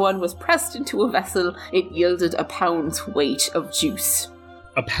juice of one was pressed into a vessel, it yielded a pound's weight of juice."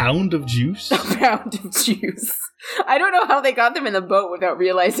 A pound of juice? A pound of juice. I don't know how they got them in the boat without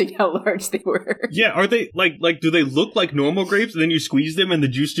realizing how large they were. Yeah, are they, like, do they look like normal grapes, and then you squeeze them and the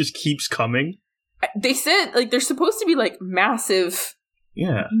juice just keeps coming? They said, like, they're supposed to be, like, massive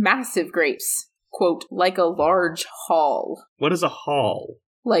grapes. Quote, "like a large hall." What is a hall?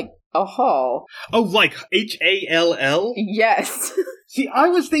 Like, a hall. Oh, like Hall? Yes. See, I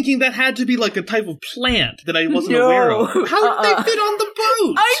was thinking that had to be like a type of plant that I wasn't aware of. How did they fit on the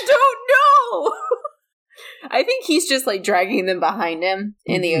boat? I don't know! I think he's just, like, dragging them behind him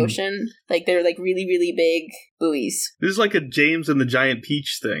in the ocean. Like, they're, like, really, really big buoys. This is like a James and the Giant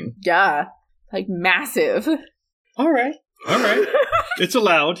Peach thing. Yeah. Like, massive. All right. It's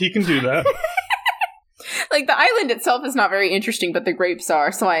allowed. He can do that. Like, the island itself is not very interesting, but the grapes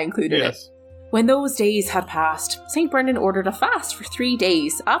are, so I included it. When those days had passed, St. Brendan ordered a fast for 3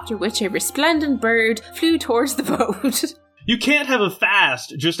 days, after which a resplendent bird flew towards the boat. You can't have a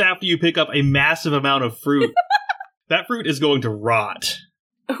fast just after you pick up a massive amount of fruit. That fruit is going to rot.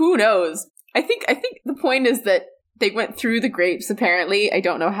 Who knows? I think the point is that they went through the grapes, apparently. I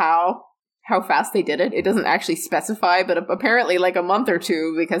don't know how fast they did it. It doesn't actually specify, but apparently like a month or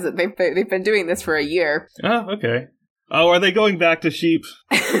 2, because they've been doing this for a year. Oh, okay. Oh, are they going back to sheep?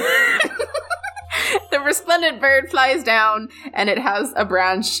 The resplendent bird flies down, and it has a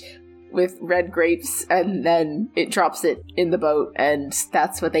branch with red grapes, and then it drops it in the boat, and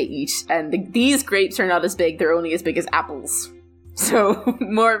that's what they eat. And these grapes are not as big, they're only as big as apples. So,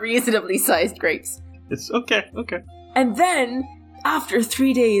 more reasonably sized grapes. It's okay. And then, after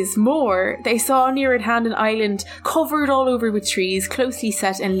 3 days more, they saw near at hand an island covered all over with trees, closely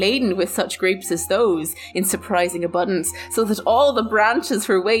set and laden with such grapes as those, in surprising abundance, so that all the branches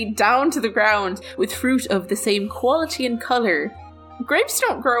were weighed down to the ground with fruit of the same quality and colour. Grapes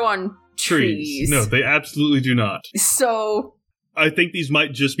don't grow on trees. No, they absolutely do not. So, I think these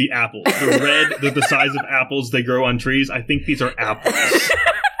might just be apples. The size of apples they grow on trees. I think these are apples.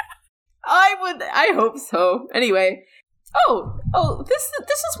 I hope so. Anyway, This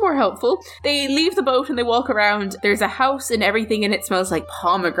is more helpful. They leave the boat and they walk around. There's a house and everything and it smells like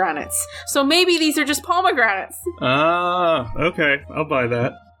pomegranates. So maybe these are just pomegranates. Ah, okay. I'll buy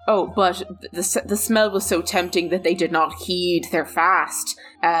that. Oh, but the smell was so tempting that they did not heed their fast.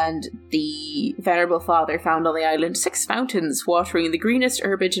 And the venerable father found on the island 6 fountains, watering the greenest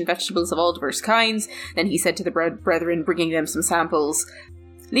herbage and vegetables of all diverse kinds. Then he said to the brethren, bringing them some samples,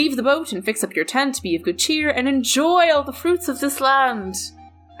 "Leave the boat and fix up your tent, be of good cheer, and enjoy all the fruits of this land."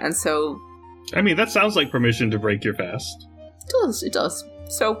 And so... I mean, that sounds like permission to break your fast. It does.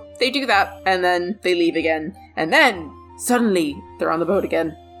 So they do that, and then they leave again. And then, suddenly, they're on the boat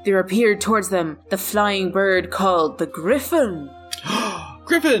again. There appeared towards them the flying bird called the griffin.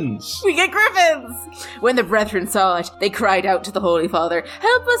 Griffins! We get griffins! When the brethren saw it, they cried out to the Holy Father,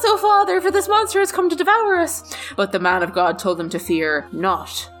 "Help us, O Father, for this monster has come to devour us!" But the man of God told them to fear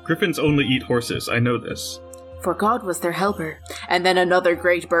not. Griffins only eat horses, I know this. For God was their helper. And then another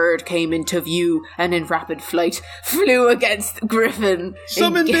great bird came into view, and in rapid flight flew against the griffin.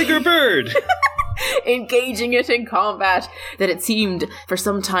 Summon bigger bird! Engaging it in combat, that it seemed for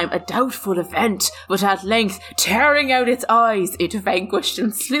some time a doubtful event, but at length, tearing out its eyes, it vanquished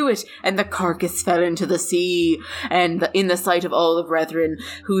and slew it, and the carcass fell into the sea, and in the sight of all the brethren,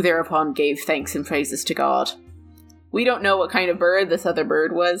 who thereupon gave thanks and praises to God. We don't know what kind of bird this other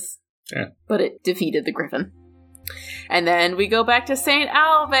bird was, but it defeated the griffin. And then we go back to St.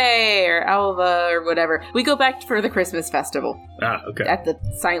 Alve, or Alva, or whatever. We go back for the Christmas festival. Ah, okay. At the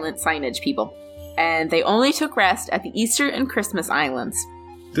silent signage people. And they only took rest at the Easter and Christmas islands.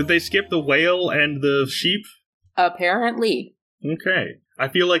 Did they skip the whale and the sheep? Apparently. Okay. I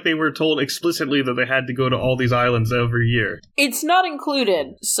feel like they were told explicitly that they had to go to all these islands every year. It's not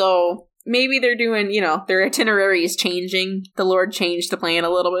included, so maybe they're doing, their itinerary is changing. The Lord changed the plan a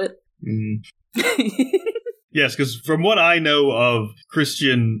little bit. Mm. Yes, because from what I know of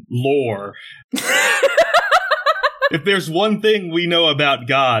Christian lore... If there's one thing we know about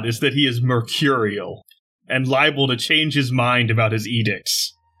God, is that he is mercurial, and liable to change his mind about his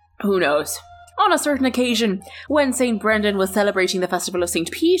edicts. Who knows? On a certain occasion, when St. Brendan was celebrating the festival of St.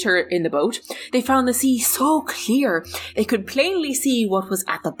 Peter in the boat, they found the sea so clear, they could plainly see what was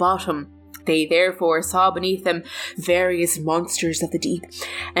at the bottom. They therefore saw beneath them various monsters of the deep,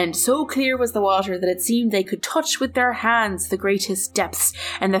 and so clear was the water that it seemed they could touch with their hands the greatest depths,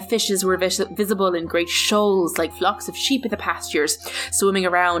 and the fishes were visible in great shoals like flocks of sheep in the pastures, swimming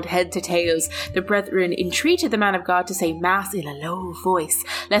around head to tails. The brethren entreated the man of God to say Mass in a low voice,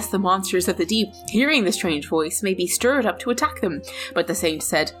 lest the monsters of the deep, hearing the strange voice, may be stirred up to attack them. But the saint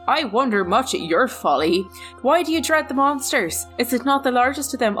said, "I wonder much at your folly. Why do you dread the monsters? Is it not the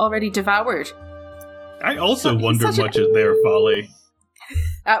largest of them already devoured?" I also wonder much at their folly.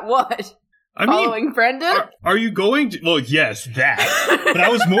 At what? Following Brendan? Are you going to... Well, yes, that. But I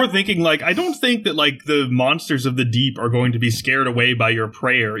was more thinking, I don't think that, the monsters of the deep are going to be scared away by your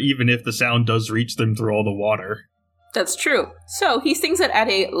prayer, even if the sound does reach them through all the water. That's true. So, he sings it at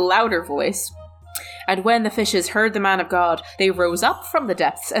a louder voice. And when the fishes heard the man of God, they rose up from the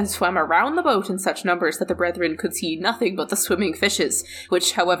depths and swam around the boat in such numbers that the brethren could see nothing but the swimming fishes,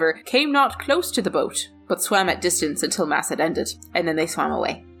 which, however, came not close to the boat, but swam at distance until Mass had ended, and then they swam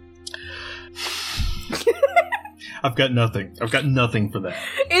away. I've got nothing. I've got nothing for that.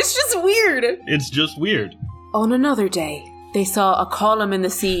 It's just weird. It's just weird. On another day, they saw a column in the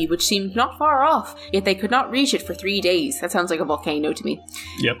sea which seemed not far off, yet they could not reach it for 3 days. That sounds like a volcano to me.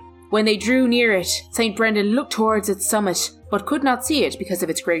 Yep. When they drew near it, St. Brendan looked towards its summit, but could not see it because of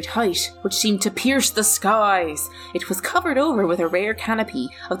its great height, which seemed to pierce the skies. It was covered over with a rare canopy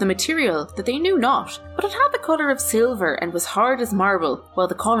of the material that they knew not, but it had the colour of silver and was hard as marble, while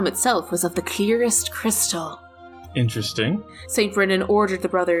the column itself was of the clearest crystal. Interesting. St. Brendan ordered the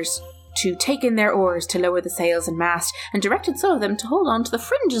brothers to take in their oars to lower the sails and mast, and directed some of them to hold on to the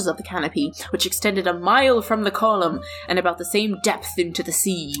fringes of the canopy, which extended a mile from the column and about the same depth into the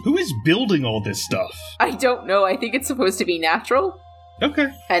sea. Who is building all this stuff? I don't know. I think it's supposed to be natural. Okay.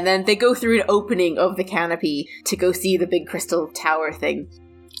 And then they go through an opening of the canopy to go see the big crystal tower thing.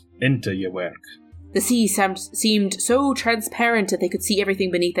 Enter your work. The sea seemed so transparent that they could see everything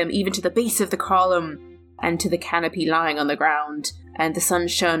beneath them, even to the base of the column and to the canopy lying on the ground. And the sun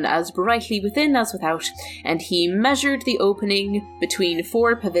shone as brightly within as without, and he measured the opening between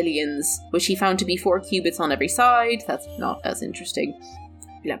 4 pavilions, which he found to be 4 cubits on every side. That's not as interesting.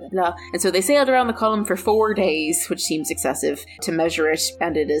 Blah, blah, blah. And so they sailed around the column for 4 days, which seems excessive to measure it,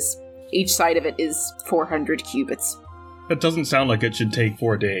 and it is, each side of it is 400 cubits. That doesn't sound like it should take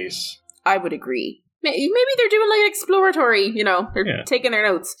 4 days. I would agree. Maybe they're doing exploratory, they're taking their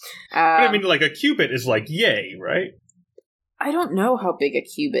notes. But I mean, a cubit is yay, right? I don't know how big a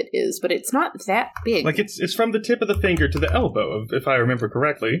cubit is, but it's not that big. Like, it's from the tip of the finger to the elbow, if I remember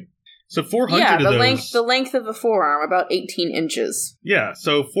correctly. So 400 of those... the length of the forearm, about 18 inches. Yeah,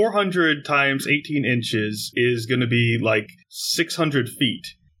 so 400 times 18 inches is going to be like 600 feet.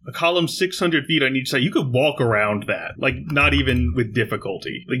 A column 600 feet on each side. You could walk around that, like, not even with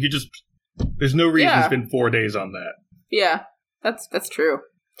difficulty. Like, you just... There's no reason to spend 4 days on that. Yeah, that's true.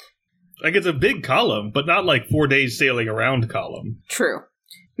 Like, it's a big column, but not like 4 days sailing around column. True.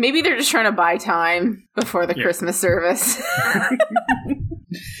 Maybe they're just trying to buy time before the Christmas service.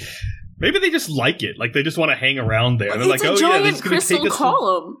 Maybe they just like it. Like, they just want to hang around there. They're like, this is going to take us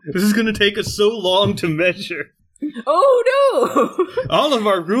column. This is going to take us so long to measure. Oh, no! All of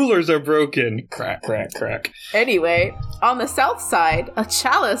our rulers are broken. Crack, crack, crack. Anyway, on the south side, a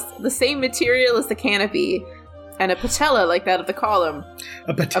chalice, the same material as the canopy, and a patella like that of the column.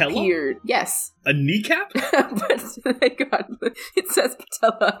 A patella? Appeared. Yes. A kneecap? But, thank God, it says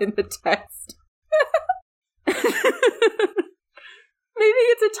patella in the text. Maybe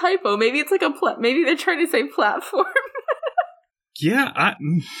it's a typo. Maybe it's like maybe they're trying to say platform. Yeah, I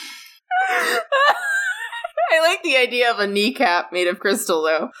like the idea of a kneecap made of crystal,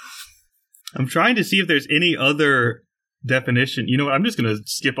 though. I'm trying to see if there's any other definition. You know what? I'm just going to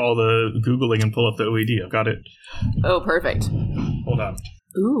skip all the Googling and pull up the OED. I've got it. Oh, perfect. Hold on.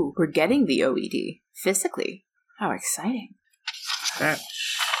 Ooh, we're getting the OED. Physically. How exciting. Patch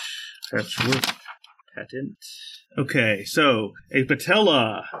work. Patent. Okay, so a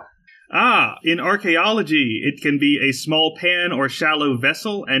patella. In archaeology, it can be a small pan or shallow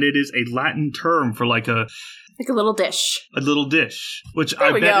vessel, and it is a Latin term for like a little dish. A little dish, which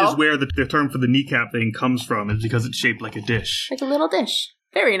I bet is where the term for the kneecap thing comes from, is because it's shaped like a dish. Like a little dish.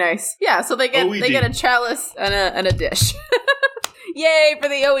 Very nice. Yeah, so they get a chalice and a dish. Yay for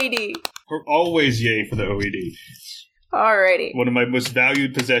the OED. We're always yay for the OED. Alrighty. One of my most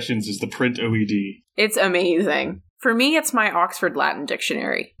valued possessions is the print OED. It's amazing. For me, it's my Oxford Latin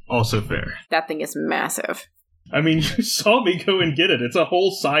dictionary. Also fair. That thing is massive. I mean, you saw me go and get it. It's a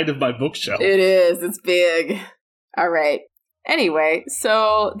whole side of my bookshelf. It is. It's big. All right. Anyway,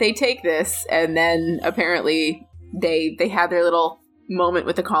 so they take this, and then apparently they have their little moment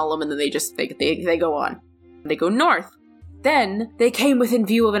with the column, and then they go on. They go north. Then they came within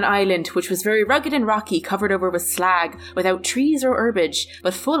view of an island which was very rugged and rocky, covered over with slag, without trees or herbage,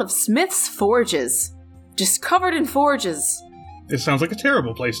 but full of smiths' forges. Just covered in forges. It sounds like a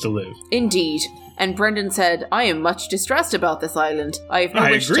terrible place to live. Indeed. And Brendan said, I am much distressed about this island. I have no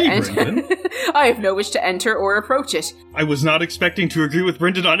wish to enter. I have no wish to enter or approach it. I was not expecting to agree with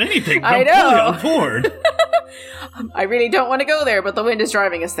Brendan on anything. I know. I'm fully on board. I really don't want to go there, but the wind is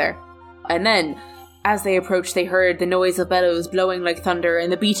driving us there. And then, as they approached, they heard the noise of bellows blowing like thunder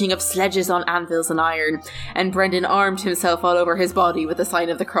and the beating of sledges on anvils and iron. And Brendan armed himself all over his body with the sign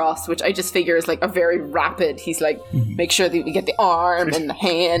of the cross, which I just figure is like a very rapid. He's like, make sure that we get the arm and the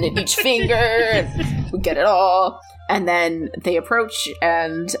hand and each finger, and we get it all. And then they approach,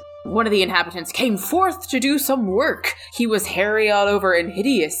 and one of the inhabitants came forth to do some work. He was hairy all over and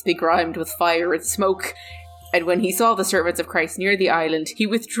hideous, begrimed with fire and smoke. And when he saw the servants of Christ near the island, he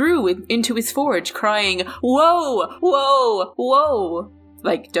withdrew into his forge, crying, "Whoa, whoa, whoa!"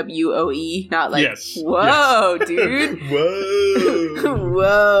 Like W-O-E, not like, whoa, yes. Dude. Whoa.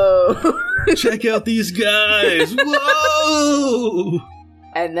 Whoa. Check out these guys. Whoa.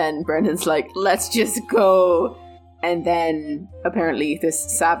 And then Brendan's like, let's just go. And then, apparently,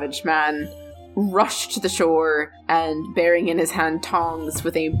 this savage man rushed to the shore and, bearing in his hand tongs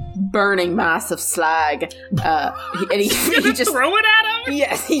with a burning mass of slag, he just throw it at him.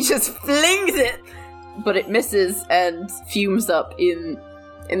 Yes, he just flings it, but it misses and fumes up in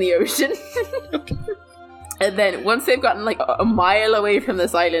the ocean. And then once they've gotten like a mile away from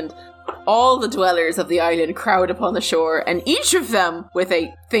this island, all the dwellers of the island crowd upon the shore, and each of them with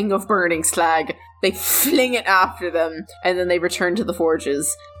a thing of burning slag. They fling it after them, and then they return to the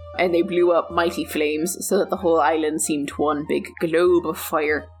forges. And they blew up mighty flames so that the whole island seemed one big globe of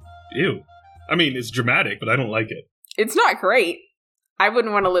fire. Ew. I mean, it's dramatic, but I don't like it. It's not great. I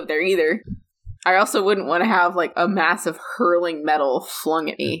wouldn't want to live there either. I also wouldn't want to have, like, a massive hurling metal flung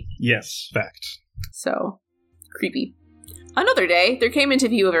at me. Yes, fact. So, creepy. Another day, there came into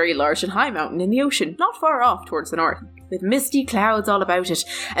view a very large and high mountain in the ocean, not far off towards the north, with misty clouds all about it,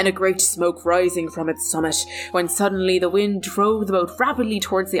 and a great smoke rising from its summit, when suddenly the wind drove the boat rapidly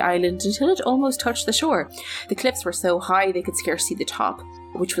towards the island until it almost touched the shore. The cliffs were so high they could scarce see the top,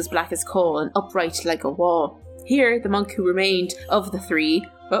 which was black as coal and upright like a wall. Here, the monk who remained of the three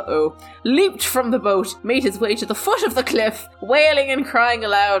leaped from the boat, made his way to the foot of the cliff, wailing and crying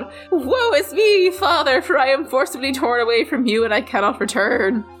aloud, "Woe is me, father, for I am forcibly torn away from you and I cannot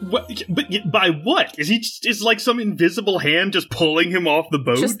return." What? But by what? Is like some invisible hand just pulling him off the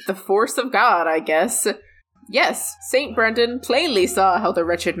boat? Just the force of God, I guess. Yes, Saint Brendan plainly saw how the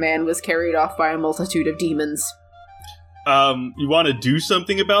wretched man was carried off by a multitude of demons. You want to do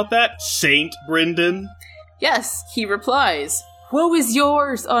something about that, Saint Brendan? Yes, he replies, "Woe is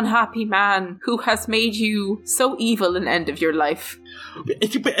yours, unhappy man, who has made you so evil an end of your life."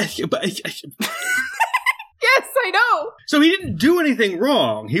 Yes, I know! So he didn't do anything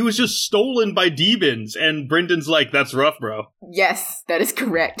wrong. He was just stolen by demons, and Brendan's like, "That's rough, bro." Yes, that is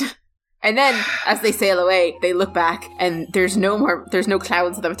correct. And then, as they sail away, they look back, and there's no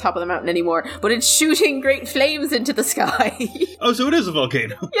clouds at the top of the mountain anymore, but it's shooting great flames into the sky. Oh, so it is a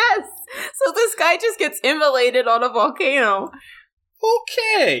volcano. Yes! So this guy just gets immolated on a volcano.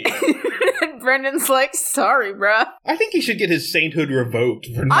 Okay. And Brendan's like, "Sorry, bruh." I think he should get his sainthood revoked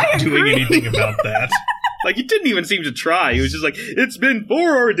for not doing anything about that. Like, he didn't even seem to try. He was just like, "It's been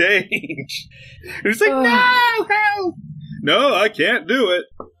foreordained." It's like, "No, help! No, I can't do it."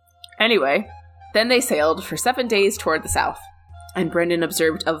 Anyway, then they sailed for 7 days toward the south, and Brendan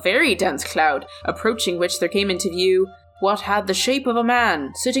observed a very dense cloud, approaching which there came into view what had the shape of a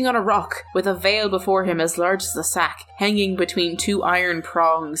man, sitting on a rock, with a veil before him as large as a sack, hanging between two iron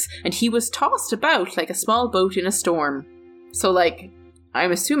prongs, and he was tossed about like a small boat in a storm. So, like,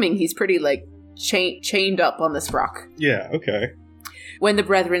 I'm assuming he's pretty, like, chained up on this rock. Yeah, okay. When the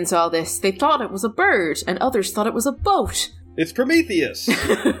brethren saw this, they thought it was a bird, and others thought it was a boat. It's Prometheus.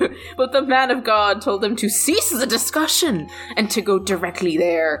 But the man of God told them to cease the discussion and to go directly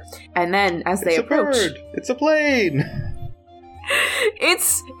there. And then, as they approached... It's a bird. It's a plane.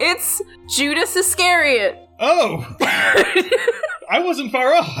 It's Judas Iscariot. Oh! I wasn't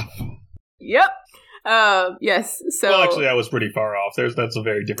far off. Yep. Yes, so... Well, actually, I was pretty far off. That's a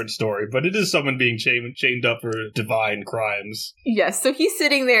very different story. But it is someone being chained up for divine crimes. Yes, so he's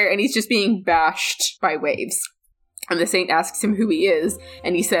sitting there and he's just being bashed by waves. And the saint asks him who he is,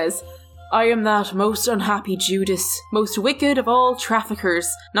 and he says, "I am that most unhappy Judas, most wicked of all traffickers,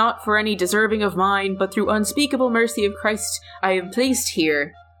 not for any deserving of mine, but through unspeakable mercy of Christ, I am placed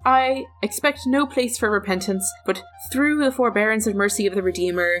here. I expect no place for repentance, but through the forbearance and mercy of the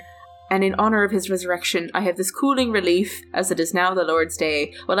Redeemer, and in honor of his resurrection, I have this cooling relief, as it is now the Lord's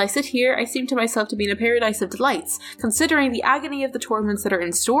day. While I sit here, I seem to myself to be in a paradise of delights, considering the agony of the torments that are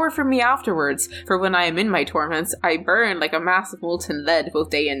in store for me afterwards. For when I am in my torments, I burn like a mass of molten lead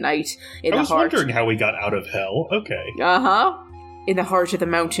both day and night. I was wondering how we got out of hell. Okay. Uh-huh. In the heart of the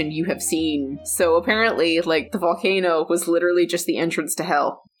mountain you have seen. So apparently, like, the volcano was literally just the entrance to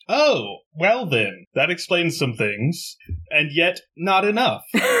hell. Oh, well then, that explains some things, and yet not enough.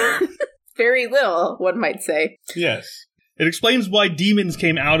 Very little, one might say. Yes. It explains why demons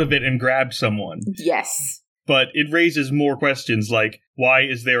came out of it and grabbed someone. Yes. But it raises more questions like, why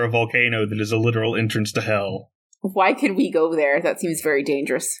is there a volcano that is a literal entrance to hell? Why can we go there? That seems very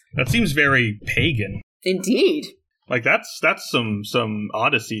dangerous. That seems very pagan. Indeed. Like, that's some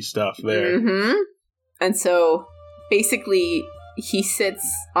Odyssey stuff there. Mm-hmm. And so, basically, he sits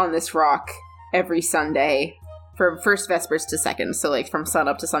on this rock every Sunday from first Vespers to second, so like from sun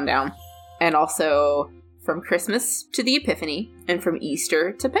up to sundown, and also from Christmas to the Epiphany, and from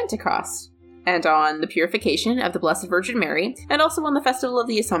Easter to Pentecost, and on the purification of the Blessed Virgin Mary, and also on the Festival of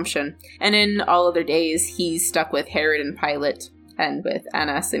the Assumption. And in all other days, he's stuck with Herod and Pilate, and with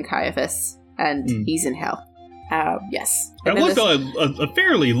Annas and Caiaphas, and he's in hell. Yes. That was a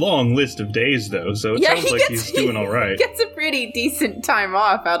fairly long list of days, though, so it sounds like he's doing all right. He gets a pretty decent time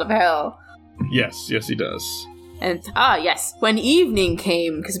off out of hell. Yes, he does. And, yes, when evening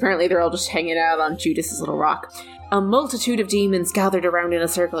came, because apparently they're all just hanging out on Judas's little rock, a multitude of demons gathered around in a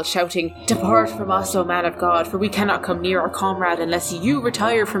circle, shouting, "Depart from us, O man of God, for we cannot come near our comrade unless you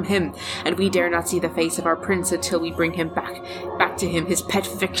retire from him, and we dare not see the face of our prince until we bring him back to him, his pet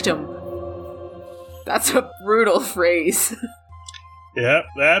victim." That's a brutal phrase. Yeah,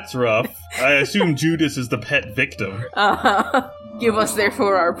 that's rough. I assume Judas is the pet victim. Give us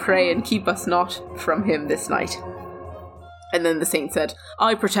therefore our prey, and keep us not from him this night. And then the saint said,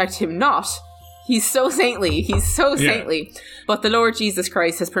 "I protect him not. He's so saintly, but the Lord Jesus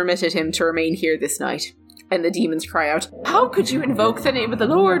Christ has permitted him to remain here this night." And the demons cry out, "How could you invoke the name of the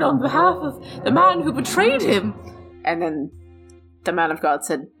Lord on behalf of the man who betrayed him?" And then the man of God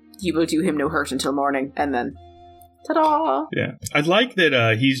said, "You will do him no hurt until morning." And then, ta-da! Yeah. I'd like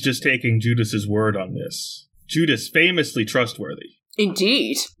that he's just taking Judas's word on this. Judas, famously trustworthy.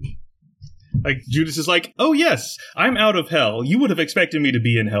 Indeed. Like, Judas is like, oh yes, I'm out of hell. You would have expected me to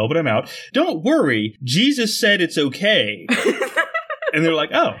be in hell, but I'm out. Don't worry, Jesus said it's okay. And they're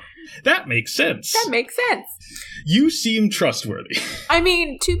like, oh, that makes sense. That makes sense. You seem trustworthy. I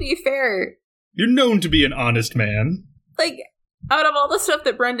mean, to be fair... You're known to be an honest man. Like, out of all the stuff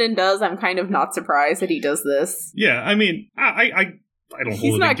that Brendan does, I'm kind of not surprised that he does this. Yeah, I mean, I don't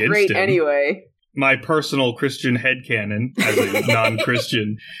hold it against him. He's not great anyway. My personal Christian headcanon, as a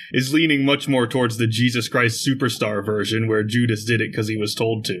non-Christian, is leaning much more towards the Jesus Christ Superstar version, where Judas did it because he was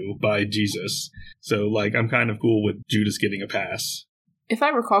told to by Jesus. So, like, I'm kind of cool with Judas getting a pass. If I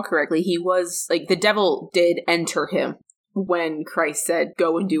recall correctly, he was, like, the devil did enter him when Christ said,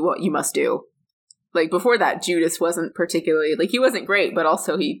 go and do what you must do. Like, before that, Judas wasn't particularly, like, he wasn't great, but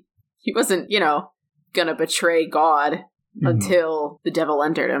also he wasn't, gonna betray God until the devil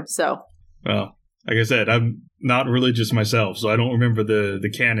entered him, so. Well, like I said, I'm not religious myself, so I don't remember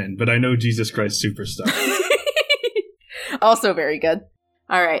the canon, but I know Jesus Christ Superstar. Also very good.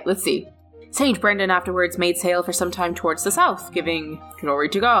 Alright, let's see. Saint Brendan afterwards made sail for some time towards the south, giving glory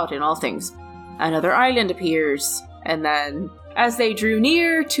to God in all things. Another island appears, and then, as they drew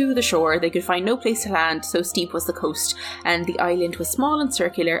near to the shore, they could find no place to land, so steep was the coast, and the island was small and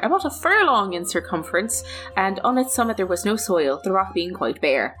circular, about a furlong in circumference, and on its summit there was no soil, the rock being quite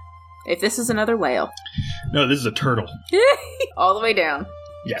bare. If this is another whale. No, this is a turtle. All the way down.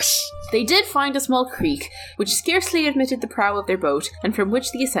 Yes. They did find a small creek, which scarcely admitted the prow of their boat, and from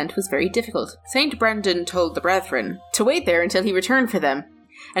which the ascent was very difficult. Saint Brendan told the brethren to wait there until he returned for them.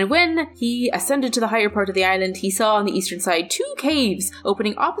 And when he ascended to the higher part of the island, he saw on the eastern side 2 caves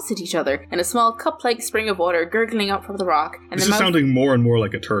opening opposite each other, and a small cup-like spring of water gurgling up from the rock. And this is sounding more and more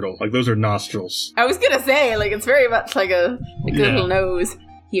like a turtle. Like, those are nostrils. I was gonna say, like, it's very much like a little nose.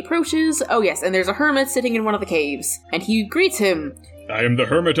 He approaches, oh yes, and there's a hermit sitting in one of the caves, and he greets him. I am the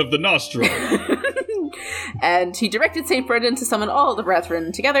hermit of the nostril. And he directed St. Brendan to summon all the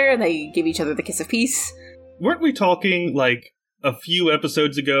brethren together, and they give each other the kiss of peace. Weren't we talking, like, a few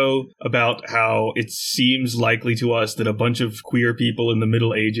episodes ago about how it seems likely to us that a bunch of queer people in the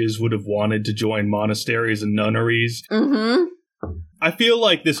Middle Ages would have wanted to join monasteries and nunneries? Mm-hmm. I feel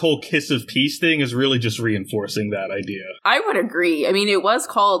like this whole kiss of peace thing is really just reinforcing that idea. I would agree. I mean, it was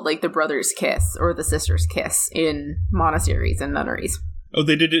called, like, the brother's kiss, or the sister's kiss, in monasteries and nunneries. Oh,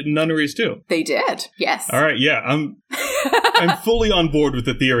 they did it in nunneries, too? They did, yes. All right, yeah, I'm fully on board with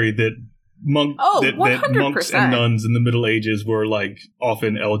the theory that that monks and nuns in the Middle Ages were, like,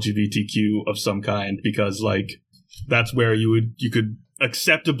 often LGBTQ of some kind, because, like, that's where you could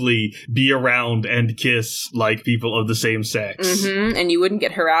acceptably be around and kiss, like, people of the same sex. Mm-hmm, and you wouldn't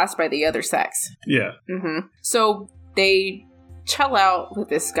get harassed by the other sex. Yeah. Mm-hmm. So they chill out with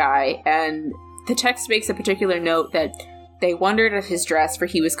this guy, and the text makes a particular note that they wondered at his dress, for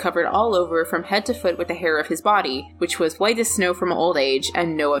he was covered all over from head to foot with the hair of his body, which was white as snow from old age,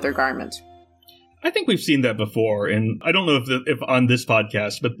 and no other garment. I think we've seen that before, and I don't know if on this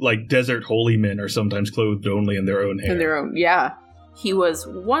podcast, but, like, desert holy men are sometimes clothed only in their own hair. In their own, yeah. He was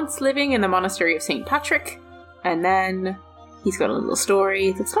once living in the monastery of St. Patrick, and then he's got a little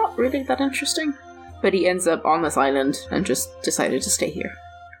story that's not really that interesting, but he ends up on this island and just decided to stay here.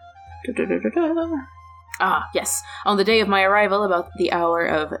 Ah, yes. On the day of my arrival, about the hour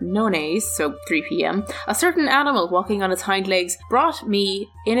of nones, so 3 p.m., a certain animal walking on its hind legs brought me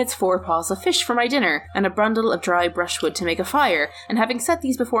in its forepaws a fish for my dinner, and a bundle of dry brushwood to make a fire, and having set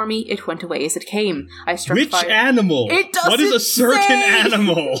these before me, it went away as it came. I struck fire. Which animal? It doesn't What is a certain say!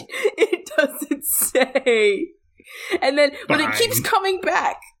 animal? It doesn't say. And then, but it keeps coming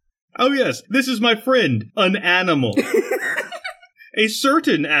back. Oh yes, this is my friend, an animal. A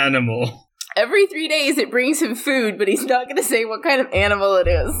certain animal. Every 3 days it brings him food, but he's not going to say what kind of animal it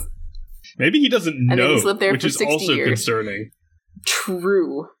is. Maybe he doesn't know, and he's lived there which for is 60 also years. concerning.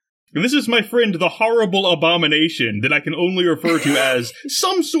 True. And this is my friend, the horrible abomination, that I can only refer to as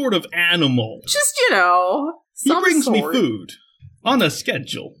some sort of animal. Just, some He brings me sort. food. On a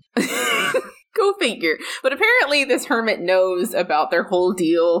schedule. Go figure. But apparently this hermit knows about their whole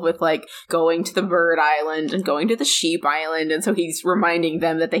deal with, like, going to the bird island and going to the sheep island, and so he's reminding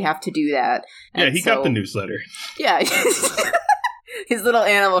them that they have to do that. Yeah, and he got the newsletter. Yeah. His little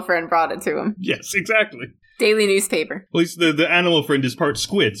animal friend brought it to him. Yes, exactly. Daily newspaper. At least the animal friend is part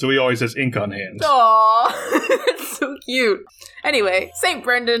squid, so he always has ink on hand. Aww, that's so cute. Anyway, St.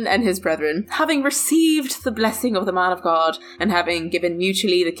 Brendan and his brethren, having received the blessing of the man of God, and having given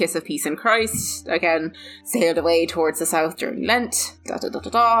mutually the kiss of peace in Christ, again, sailed away towards the south during Lent,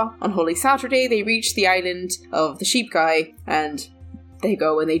 On Holy Saturday, they reached the island of the sheep guy, and they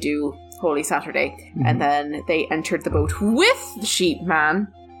go and they do Holy Saturday. Mm-hmm. And then they entered the boat with the sheep man,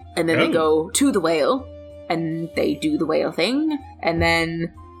 And then they go to the whale, and they do the whale thing, and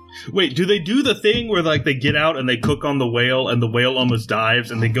then... Wait, do they do the thing where, like, they get out and they cook on the whale and the whale almost dives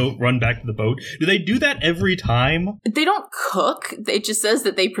and they go run back to the boat? Do they do that every time? They don't cook. It just says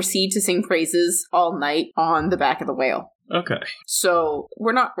that they proceed to sing praises all night on the back of the whale. Okay. So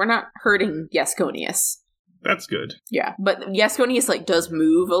we're not hurting Yasconius. That's good. Yeah, but Yasconius, like, does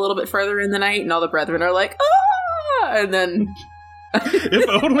move a little bit further in the night, and all the brethren are like, ah! And then...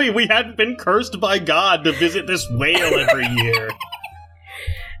 If only we hadn't been cursed by God to visit this whale every year.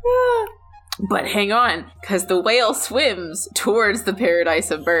 But hang on, because the whale swims towards the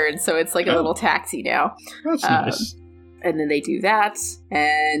paradise of birds, so it's like a little taxi now. That's nice. And then they do that,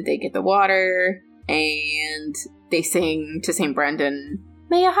 and they get the water, and they sing to St. Brendan,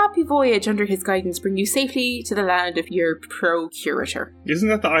 "May a happy voyage under his guidance bring you safely to the land of your procurator." Isn't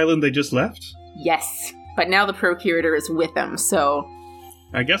that the island they just left? Yes, but now the procurator is with them, so...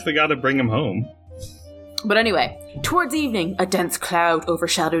 I guess they gotta bring him home. But anyway, towards evening, a dense cloud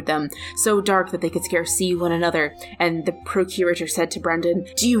overshadowed them, so dark that they could scarce see one another, and the procurator said to Brendan,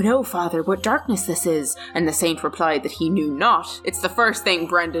 "Do you know, father, what darkness this is?" And the saint replied that he knew not. It's the first thing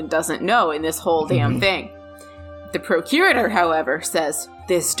Brendan doesn't know in this whole damn thing. The procurator, however, says,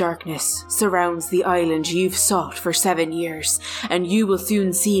 "This darkness surrounds the island you've sought for 7 years, and you will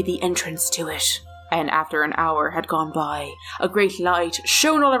soon see the entrance to it." And after an hour had gone by, a great light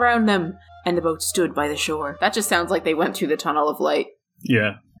shone all around them, and the boat stood by the shore. That just sounds like they went through the tunnel of light.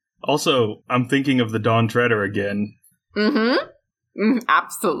 Yeah. Also, I'm thinking of the Dawn Treader again.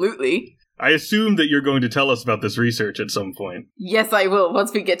 Absolutely. I assume that you're going to tell us about this research at some point. Yes, I will.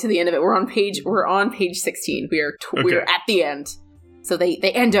 Once we get to the end of it, we're on page 16. We're at the end. So they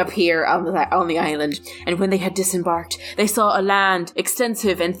end up here on the island, and when they had disembarked, they saw a land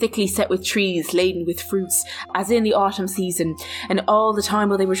extensive and thickly set with trees laden with fruits, as in the autumn season. And all the time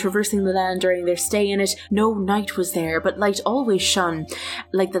while they were traversing the land during their stay in it, no night was there, but light always shone,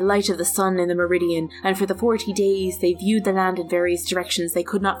 like the light of the sun in the meridian. And for the 40 days they viewed the land in various directions. They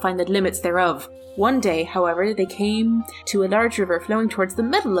could not find the limits thereof. One day, however, they came to a large river flowing towards the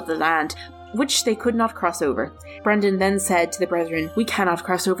middle of the land, which they could not cross over. Brendan then said to the brethren, "We cannot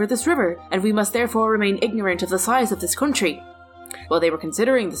cross over this river, and we must therefore remain ignorant of the size of this country." While they were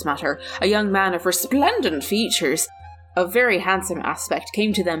considering this matter, a young man of resplendent features, of very handsome aspect,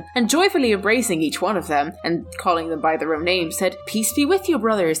 came to them, and joyfully embracing each one of them, and calling them by their own names, said, "Peace be with you,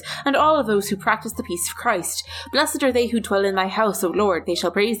 brothers, and all of those who practice the peace of Christ. Blessed are they who dwell in thy house, O Lord, they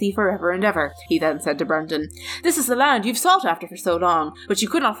shall praise thee forever and ever." He then said to Brendan, "This is the land you've sought after for so long, but you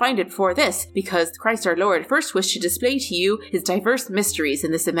could not find it before this, because Christ our Lord first wished to display to you his diverse mysteries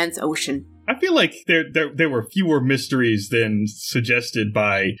in this immense ocean." I feel like there were fewer mysteries than suggested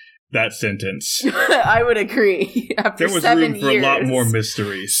by that sentence. I would agree. After there was 7 room for years. a lot more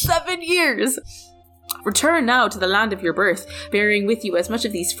mysteries. 7 years! "Return now to the land of your birth, bearing with you as much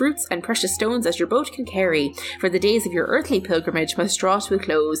of these fruits and precious stones as your boat can carry, for the days of your earthly pilgrimage must draw to a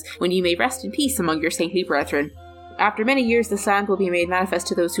close, when you may rest in peace among your saintly brethren. After many years this land will be made manifest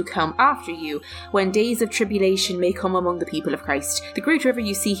to those who come after you, when days of tribulation may come among the people of Christ. The great river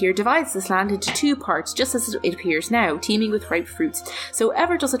you see here divides this land into 2 parts, just as it appears now, teeming with ripe fruits. So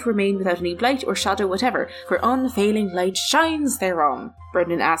ever does it remain without any blight or shadow whatever, for unfailing light shines thereon."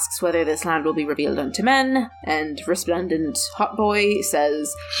 Brendan asks whether this land will be revealed unto men, and Resplendent Hot-Boi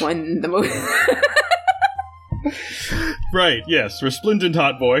says, "When the Right, yes, Resplendent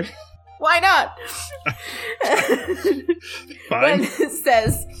Hot-Boi. Why not? Fine.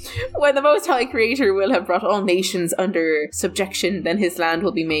 Says, "When the Most High Creator will have brought all nations under subjection, then his land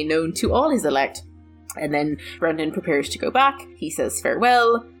will be made known to all his elect." And then Brendan prepares to go back. He says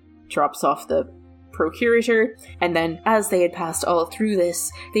farewell, drops off the procurator, and then, as they had passed all through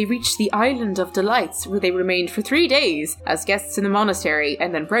this, they reached the Island of Delights, where they remained for 3 days as guests in the monastery.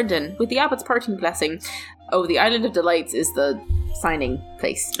 And then Brendan, with the abbot's parting blessing... Oh, the Island of Delights is the signing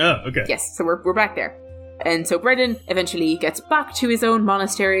place. Oh, okay. Yes, so we're back there. And so Brendan eventually gets back to his own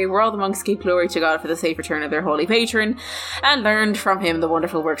monastery, where all the monks gave glory to God for the safe return of their holy patron, and learned from him the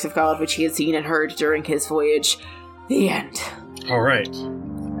wonderful works of God which he had seen and heard during his voyage. The end. All right.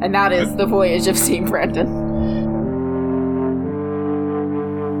 And that is the voyage of St. Brendan.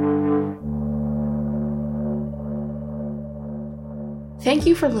 Thank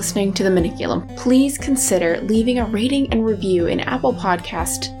you for listening to The Maniculum. Please consider leaving a rating and review in Apple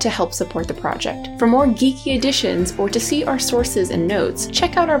Podcast to help support the project. For more geeky editions or to see our sources and notes,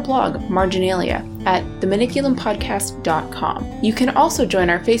 check out our blog, Marginalia, at themaniculumpodcast.com. You can also join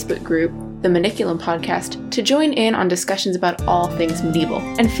our Facebook group, the Maniculum Podcast, to join in on discussions about all things medieval.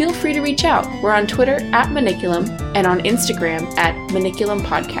 And feel free to reach out. We're on Twitter at Maniculum and on Instagram at Maniculum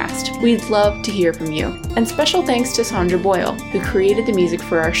Podcast. We'd love to hear from you. And special thanks to Sandra Boyle, who created the music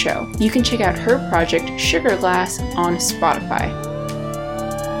for our show. You can check out her project, Sugar Glass, on Spotify.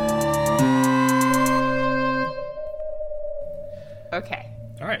 Okay.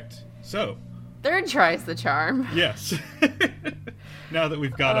 All right. So, third try's the charm. yes. Now that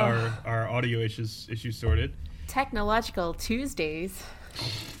we've got our audio issues sorted. Technological Tuesdays.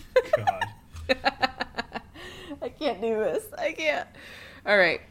 God. I can't do this. I can't. All right.